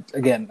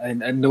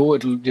I know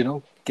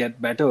it'll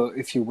get better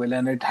if you will,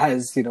 and it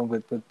has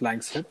with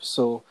blank slips.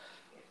 So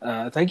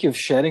thank you for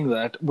sharing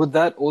that. Would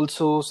that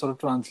also sort of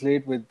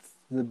translate with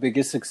the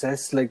biggest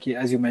success, like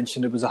as you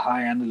mentioned, it was a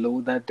high and a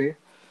low that day?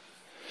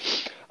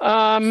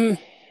 Um,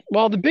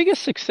 well, the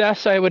biggest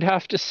success I would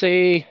have to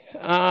say,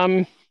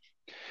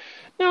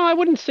 no, I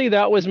wouldn't say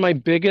that was my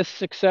biggest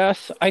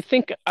success. I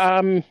think,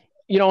 I'm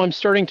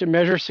starting to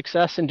measure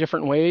success in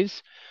different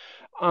ways.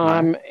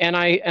 Right. And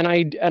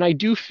I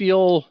do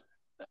feel,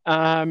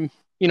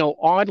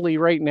 oddly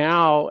right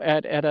now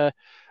at a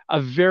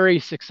very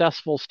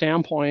successful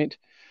standpoint,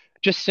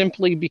 just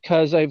simply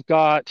because I've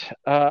got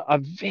a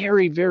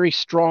very, very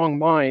strong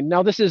mind.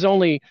 Now, this is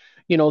only,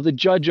 the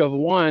judge of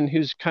one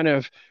who's kind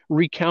of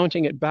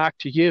recounting it back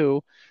to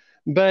you.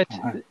 But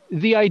Right.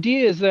 the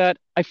idea is that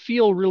I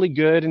feel really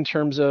good in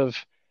terms of,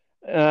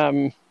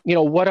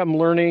 what I'm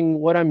learning,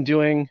 what I'm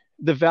doing,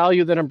 the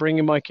value that I'm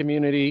bringing my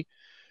community.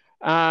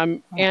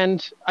 And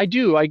I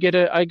get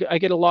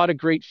a lot of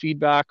great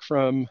feedback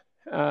from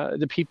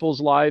the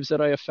people's lives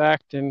that I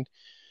affect, and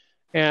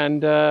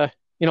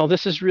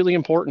this is really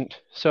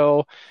important.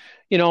 So,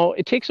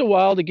 it takes a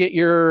while to get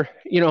your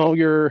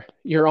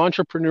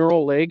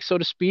entrepreneurial leg, so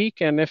to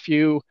speak. And if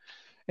you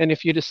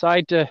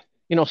decide to,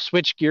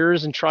 switch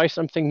gears and try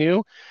something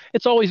new,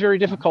 it's always very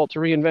difficult to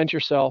reinvent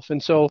yourself.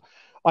 And so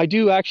I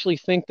do actually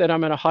think that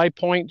I'm at a high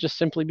point just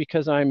simply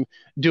because I'm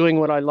doing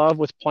what I love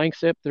with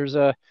Planksip. There's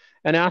an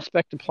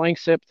aspect of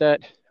Planksip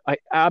that I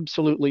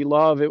absolutely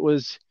love.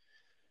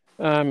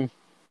 Um,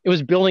 it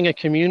was building a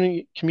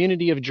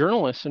community of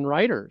journalists and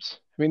writers.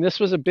 I mean,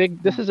 this is a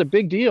big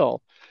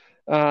deal.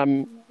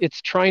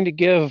 It's trying to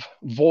give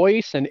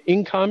voice and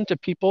income to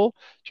people,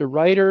 to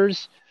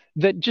writers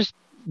that just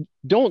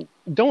don't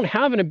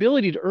have an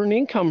ability to earn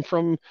income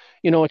from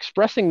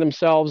expressing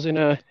themselves in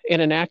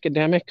an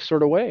academic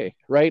sort of way,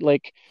 right?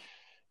 Like,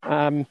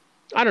 um,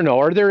 I don't know,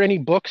 are there any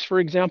books, for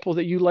example,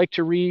 that you like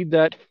to read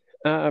that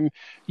um,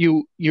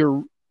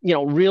 you're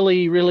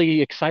really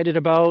really excited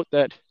about,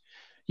 that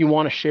you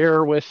want to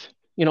share with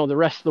the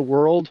rest of the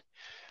world?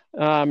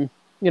 um,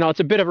 it's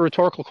a bit of a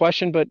rhetorical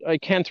question, but I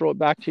can throw it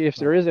back to you if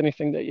there is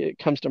anything that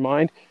comes to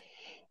mind.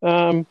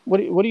 What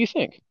do you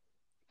think?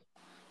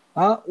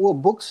 Well,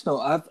 books. No,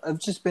 I've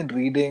just been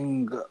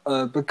reading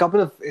a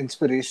couple of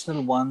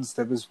inspirational ones.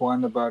 There was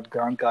one about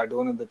Grant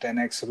Cardone and the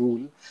 10x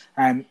rule,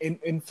 and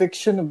in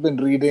fiction, I've been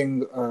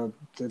reading a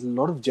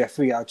lot of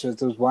Jeffrey Archer.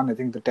 There was one, I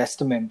think, The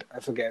Testament. I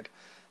forget.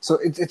 So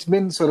it's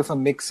been sort of a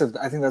mix of.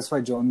 I think that's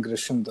why John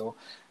Grisham, though,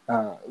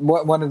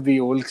 one of the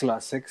old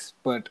classics.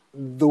 But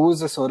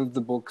those are sort of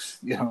the books,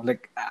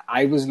 like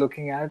I was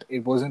looking at.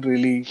 It wasn't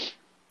really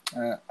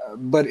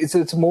but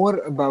it's more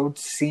about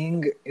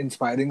seeing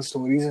inspiring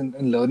stories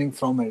and learning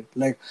from it.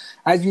 Like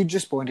as you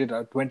just pointed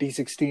out,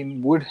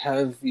 2016 would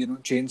have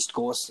changed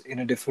course in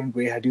a different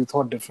way had you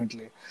thought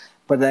differently,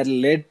 but that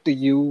led to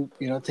you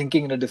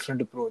thinking in a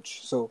different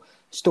approach. So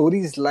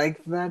stories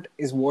like that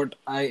is what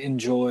I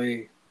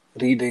enjoy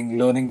reading,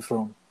 learning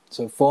from.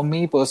 So for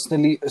me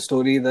personally, a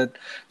story that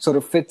sort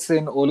of fits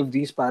in all of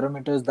these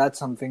parameters, that's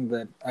something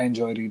that I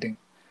enjoy reading.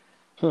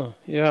 Huh,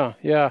 yeah,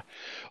 yeah.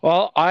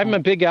 Well, I'm a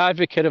big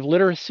advocate of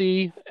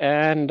literacy,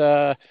 and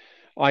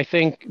I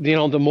think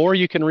the more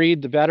you can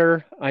read, the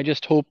better. I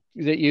just hope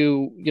that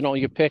you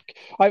pick.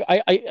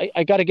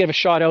 I got to give a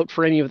shout out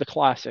for any of the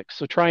classics.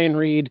 So try and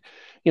read,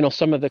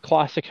 some of the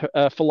classic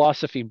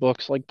philosophy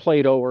books like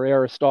Plato or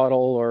Aristotle,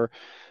 or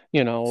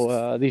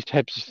these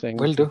types of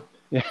Will things. do.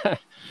 Yeah,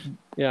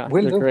 yeah,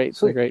 Will they're do. great. They're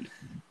Sweet. great.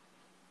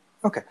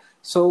 Okay,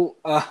 so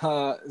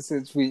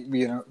since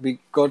we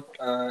got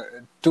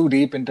too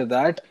deep into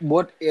that,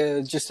 what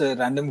just a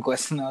random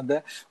question out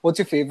there? What's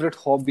your favorite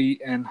hobby,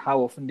 and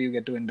how often do you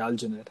get to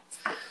indulge in it?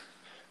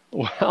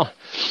 Well,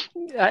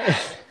 I,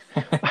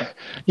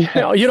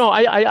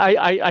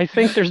 I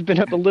think there's been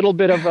a little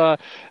bit of a,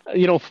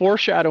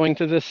 foreshadowing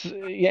to this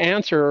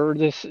answer, or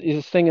this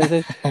thing is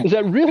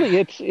that really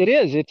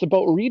it's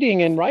about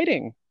reading and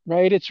writing,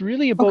 right? It's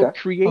really Okay, about okay,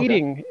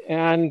 creating,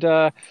 and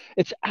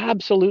it's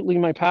absolutely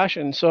my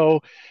passion.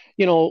 So,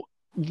 you know,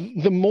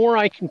 the more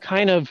I can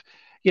kind of,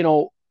 you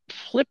know,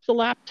 flip the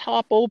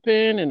laptop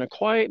open in a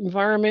quiet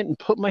environment and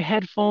put my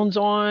headphones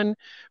on,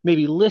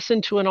 maybe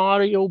listen to an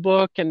audio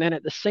book, and then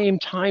at the same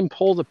time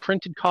pull the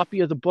printed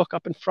copy of the book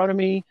up in front of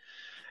me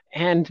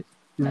and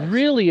nice.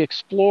 really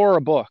explore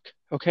a book.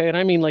 Okay. And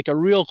I mean like a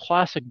real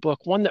classic book,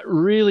 one that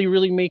really,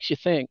 really makes you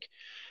think.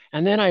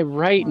 And then I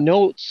write Right,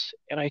 notes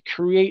and I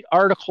create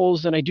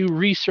articles and I do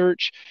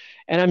research.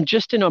 And I'm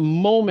just in a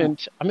right,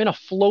 moment, I'm in a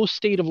flow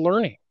state of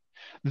learning.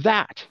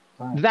 That,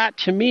 right. that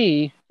to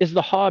me is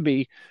the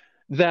hobby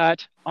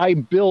that I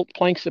built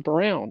Planksip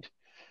around.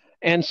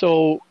 And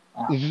so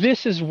Ah,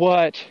 this is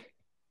what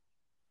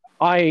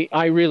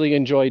I really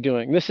enjoy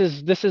doing. This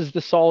is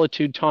the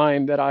solitude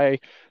time that I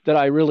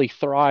really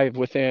thrive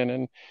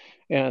within,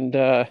 and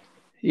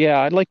yeah,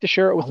 I'd like to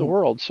share it with the I'm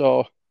world.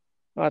 So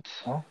that's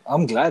Oh,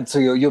 I'm glad. So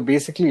you're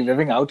basically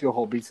living out your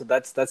hobby. So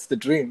that's the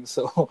dream.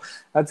 So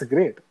that's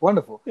great.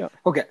 Wonderful. yeah.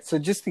 Okay, so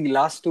just the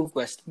last two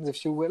questions,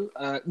 if you will.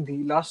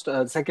 The last,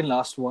 second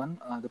last one,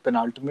 the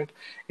penultimate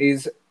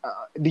is: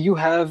 do you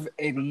have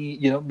any,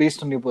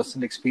 based on your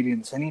personal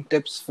experience, any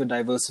tips for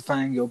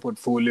diversifying your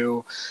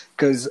portfolio?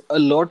 Because a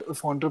lot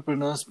of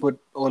entrepreneurs put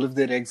all of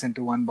their eggs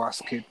into one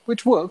basket,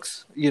 which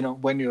works,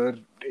 when you're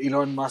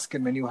Elon Musk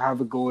and when you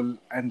have a goal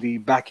and the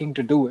backing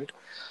to do it.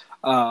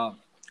 Uh,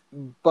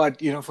 but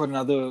for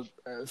another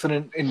for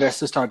an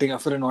investor starting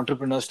out, for an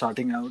entrepreneur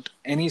starting out,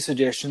 any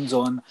suggestions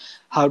on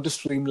how to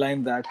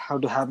streamline that, how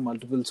to have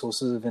multiple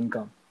sources of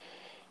income?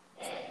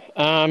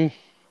 Um,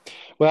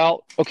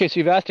 well, okay, so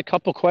you've asked a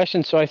couple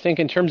questions. So I think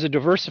in terms of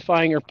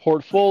diversifying your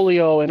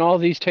portfolio and all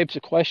these types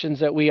of questions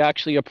that we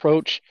actually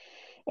approach,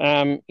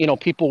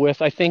 people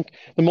with, I think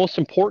the most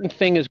important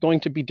thing is going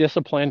to be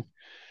discipline.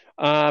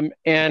 Okay.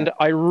 And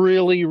I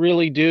really,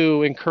 really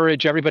do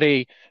encourage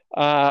everybody,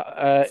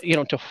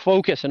 to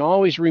focus and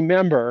always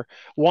remember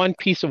one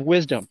piece of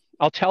wisdom.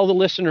 I'll tell the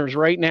listeners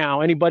right now,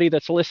 anybody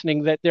that's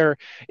listening, that there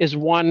is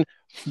one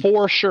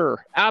for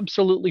sure,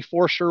 absolutely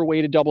for sure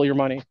way to double your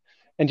money.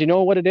 And do you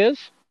know what it is?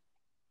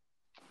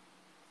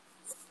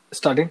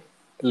 Studying,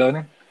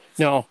 learning.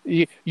 No,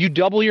 you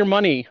double your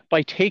money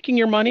by taking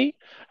your money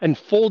and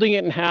folding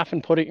it in half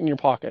and putting it in your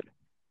pocket.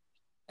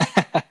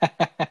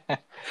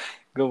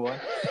 Go on.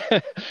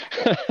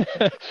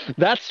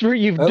 That's where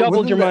you've doubled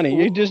Wouldn't your that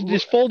money. You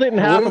just fold it in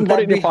half and wouldn't put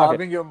it that in your be pocket.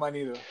 halving your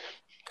money though?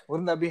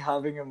 Wouldn't that be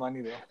halving your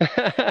money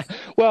though?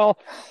 Well,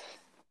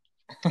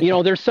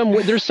 there's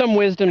some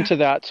wisdom to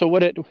that. So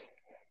what it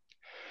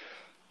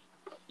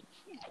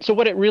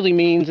really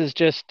means is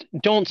just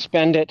don't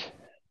spend it,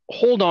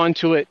 hold on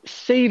to it,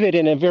 save it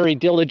in a very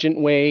diligent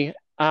way,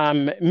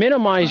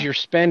 minimize Right. your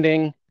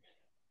spending,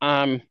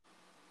 um,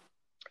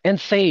 and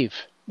save.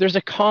 There's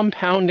a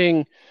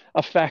compounding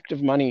effect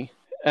of money,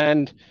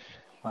 and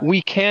Right.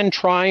 we can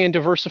try and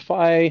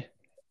diversify,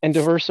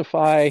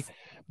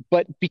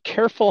 but be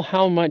careful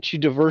how much you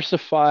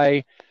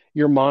diversify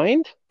your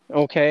mind,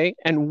 okay,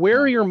 and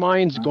where Right. your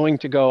mind's Right. going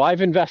to go.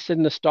 I've invested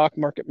in the stock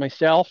market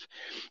myself,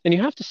 and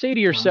you have to say to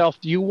Right. yourself,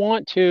 do you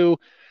want to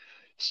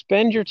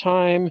spend your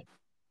time,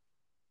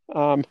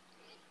 um,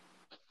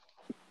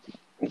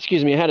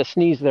 excuse me, I had a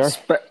sneeze there.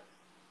 Spe-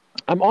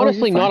 I'm oh, you're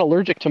honestly not fine.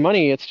 allergic to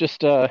money. It's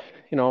just,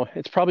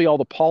 it's probably all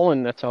the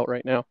pollen that's out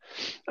right now.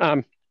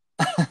 Um,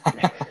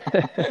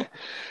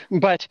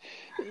 But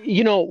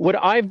what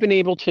I've been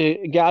able to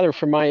gather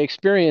from my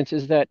experience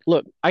is that,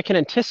 look, I can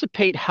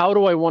anticipate how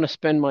do I want to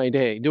spend my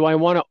day? Do I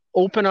want to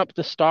open up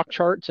the stock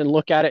charts and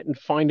look at it and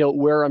find out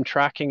where I'm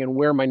tracking and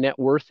where my net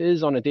worth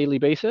is on a daily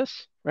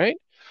basis, right?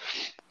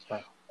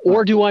 Right. Or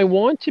Right. do I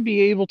want to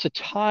be able to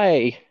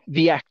tie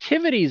the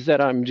activities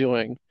that I'm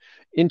doing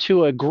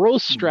into a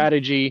growth Mm-hmm.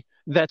 strategy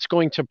that's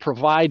going to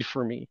provide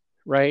for me,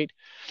 right?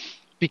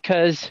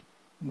 Because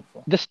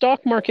Wonderful. the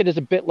stock market is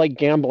a bit like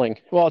gambling.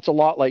 Well, it's a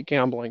lot like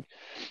gambling.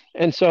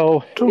 And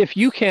so True. if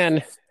you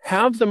can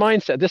have the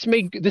mindset,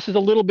 this is a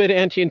little bit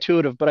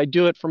anti-intuitive, but I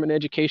do it from an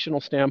educational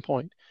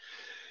standpoint.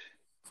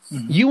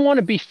 Mm-hmm. You want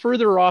to be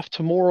further off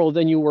tomorrow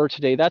than you were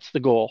today. That's the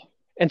goal.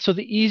 And so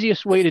the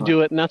easiest way to Right.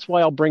 do it, and that's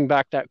why I'll bring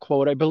back that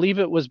quote. I believe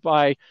it was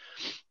by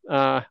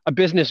a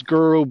business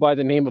guru by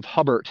the name of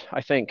Hubbard.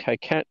 I think I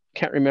can't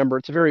remember.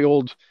 It's a very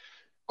old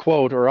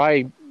quote, or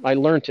I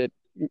learned it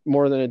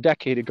more than a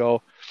decade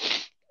ago,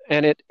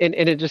 and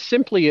it just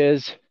simply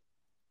is.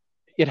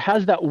 It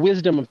has that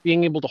wisdom of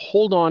being able to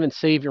hold on and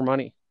save your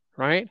money,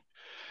 right?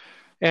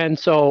 And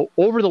so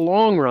over the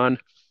long run,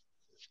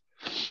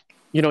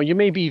 you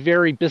may be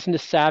very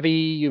business savvy.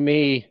 You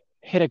may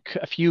hit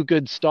a few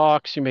good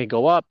stocks. You may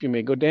go up, you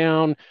may go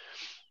down.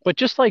 But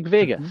just like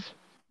Vegas,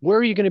 Mm-hmm. where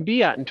are you going to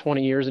be at in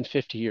 20 years and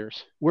 50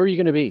 years? Where are you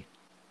going to be?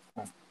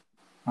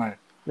 Right.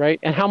 Right?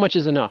 And how much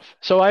is enough?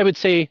 So I would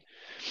say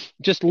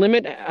just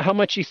limit how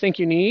much you think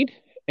you need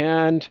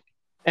and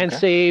Okay.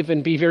 save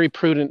and be very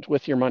prudent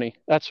with your money.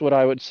 That's what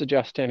I would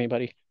suggest to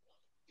anybody.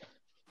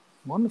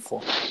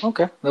 Wonderful.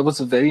 Okay, that was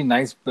a very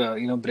nice,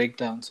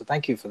 breakdown. So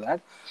thank you for that.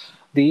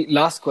 The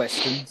last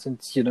question,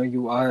 since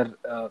you are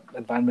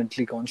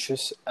environmentally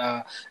conscious,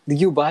 do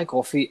you buy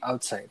coffee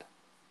outside?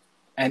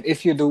 And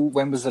if you do,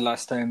 when was the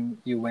last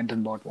time you went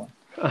and bought one?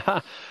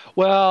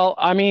 Well,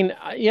 I mean,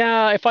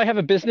 yeah, if I have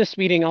a business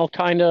meeting, I'll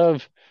kind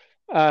of,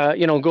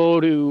 go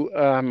to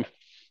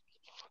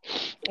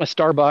a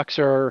Starbucks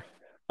or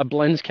a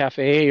Blends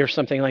Cafe or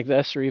something like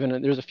this, or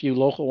even there's a few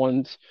local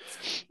ones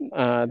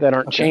that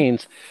aren't Okay.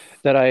 chains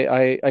that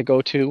I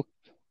go to.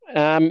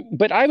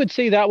 But I would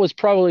say that was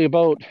probably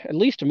about at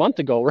least a month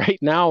ago, right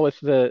now with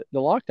the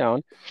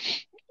lockdown.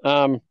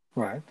 Um,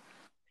 Right.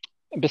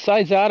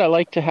 Besides that, I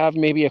like to have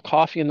maybe a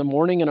coffee in the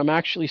morning, and I'm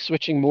actually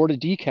switching more to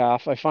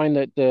decaf. I find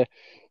that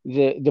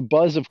the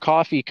buzz of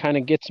coffee kind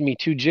of gets me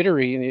too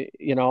jittery,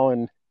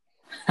 and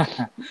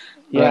Right.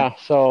 yeah.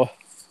 So,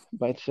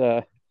 but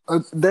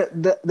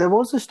There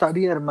was a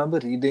study I remember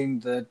reading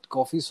that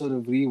coffee sort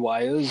of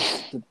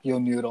rewires your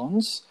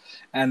neurons,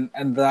 and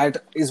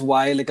that is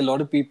why like a lot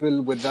of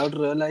people, without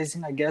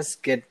realizing, I guess,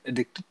 get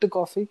addicted to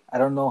coffee. I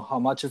don't know how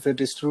much of it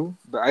is true,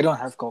 but I don't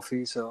have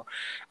coffee, so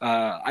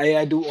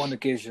I do on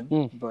occasion.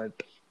 mm.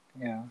 But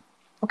yeah,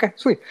 okay,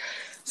 sweet.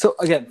 So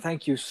again,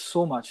 thank you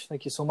so much.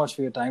 Thank you so much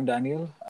for your time, Daniel.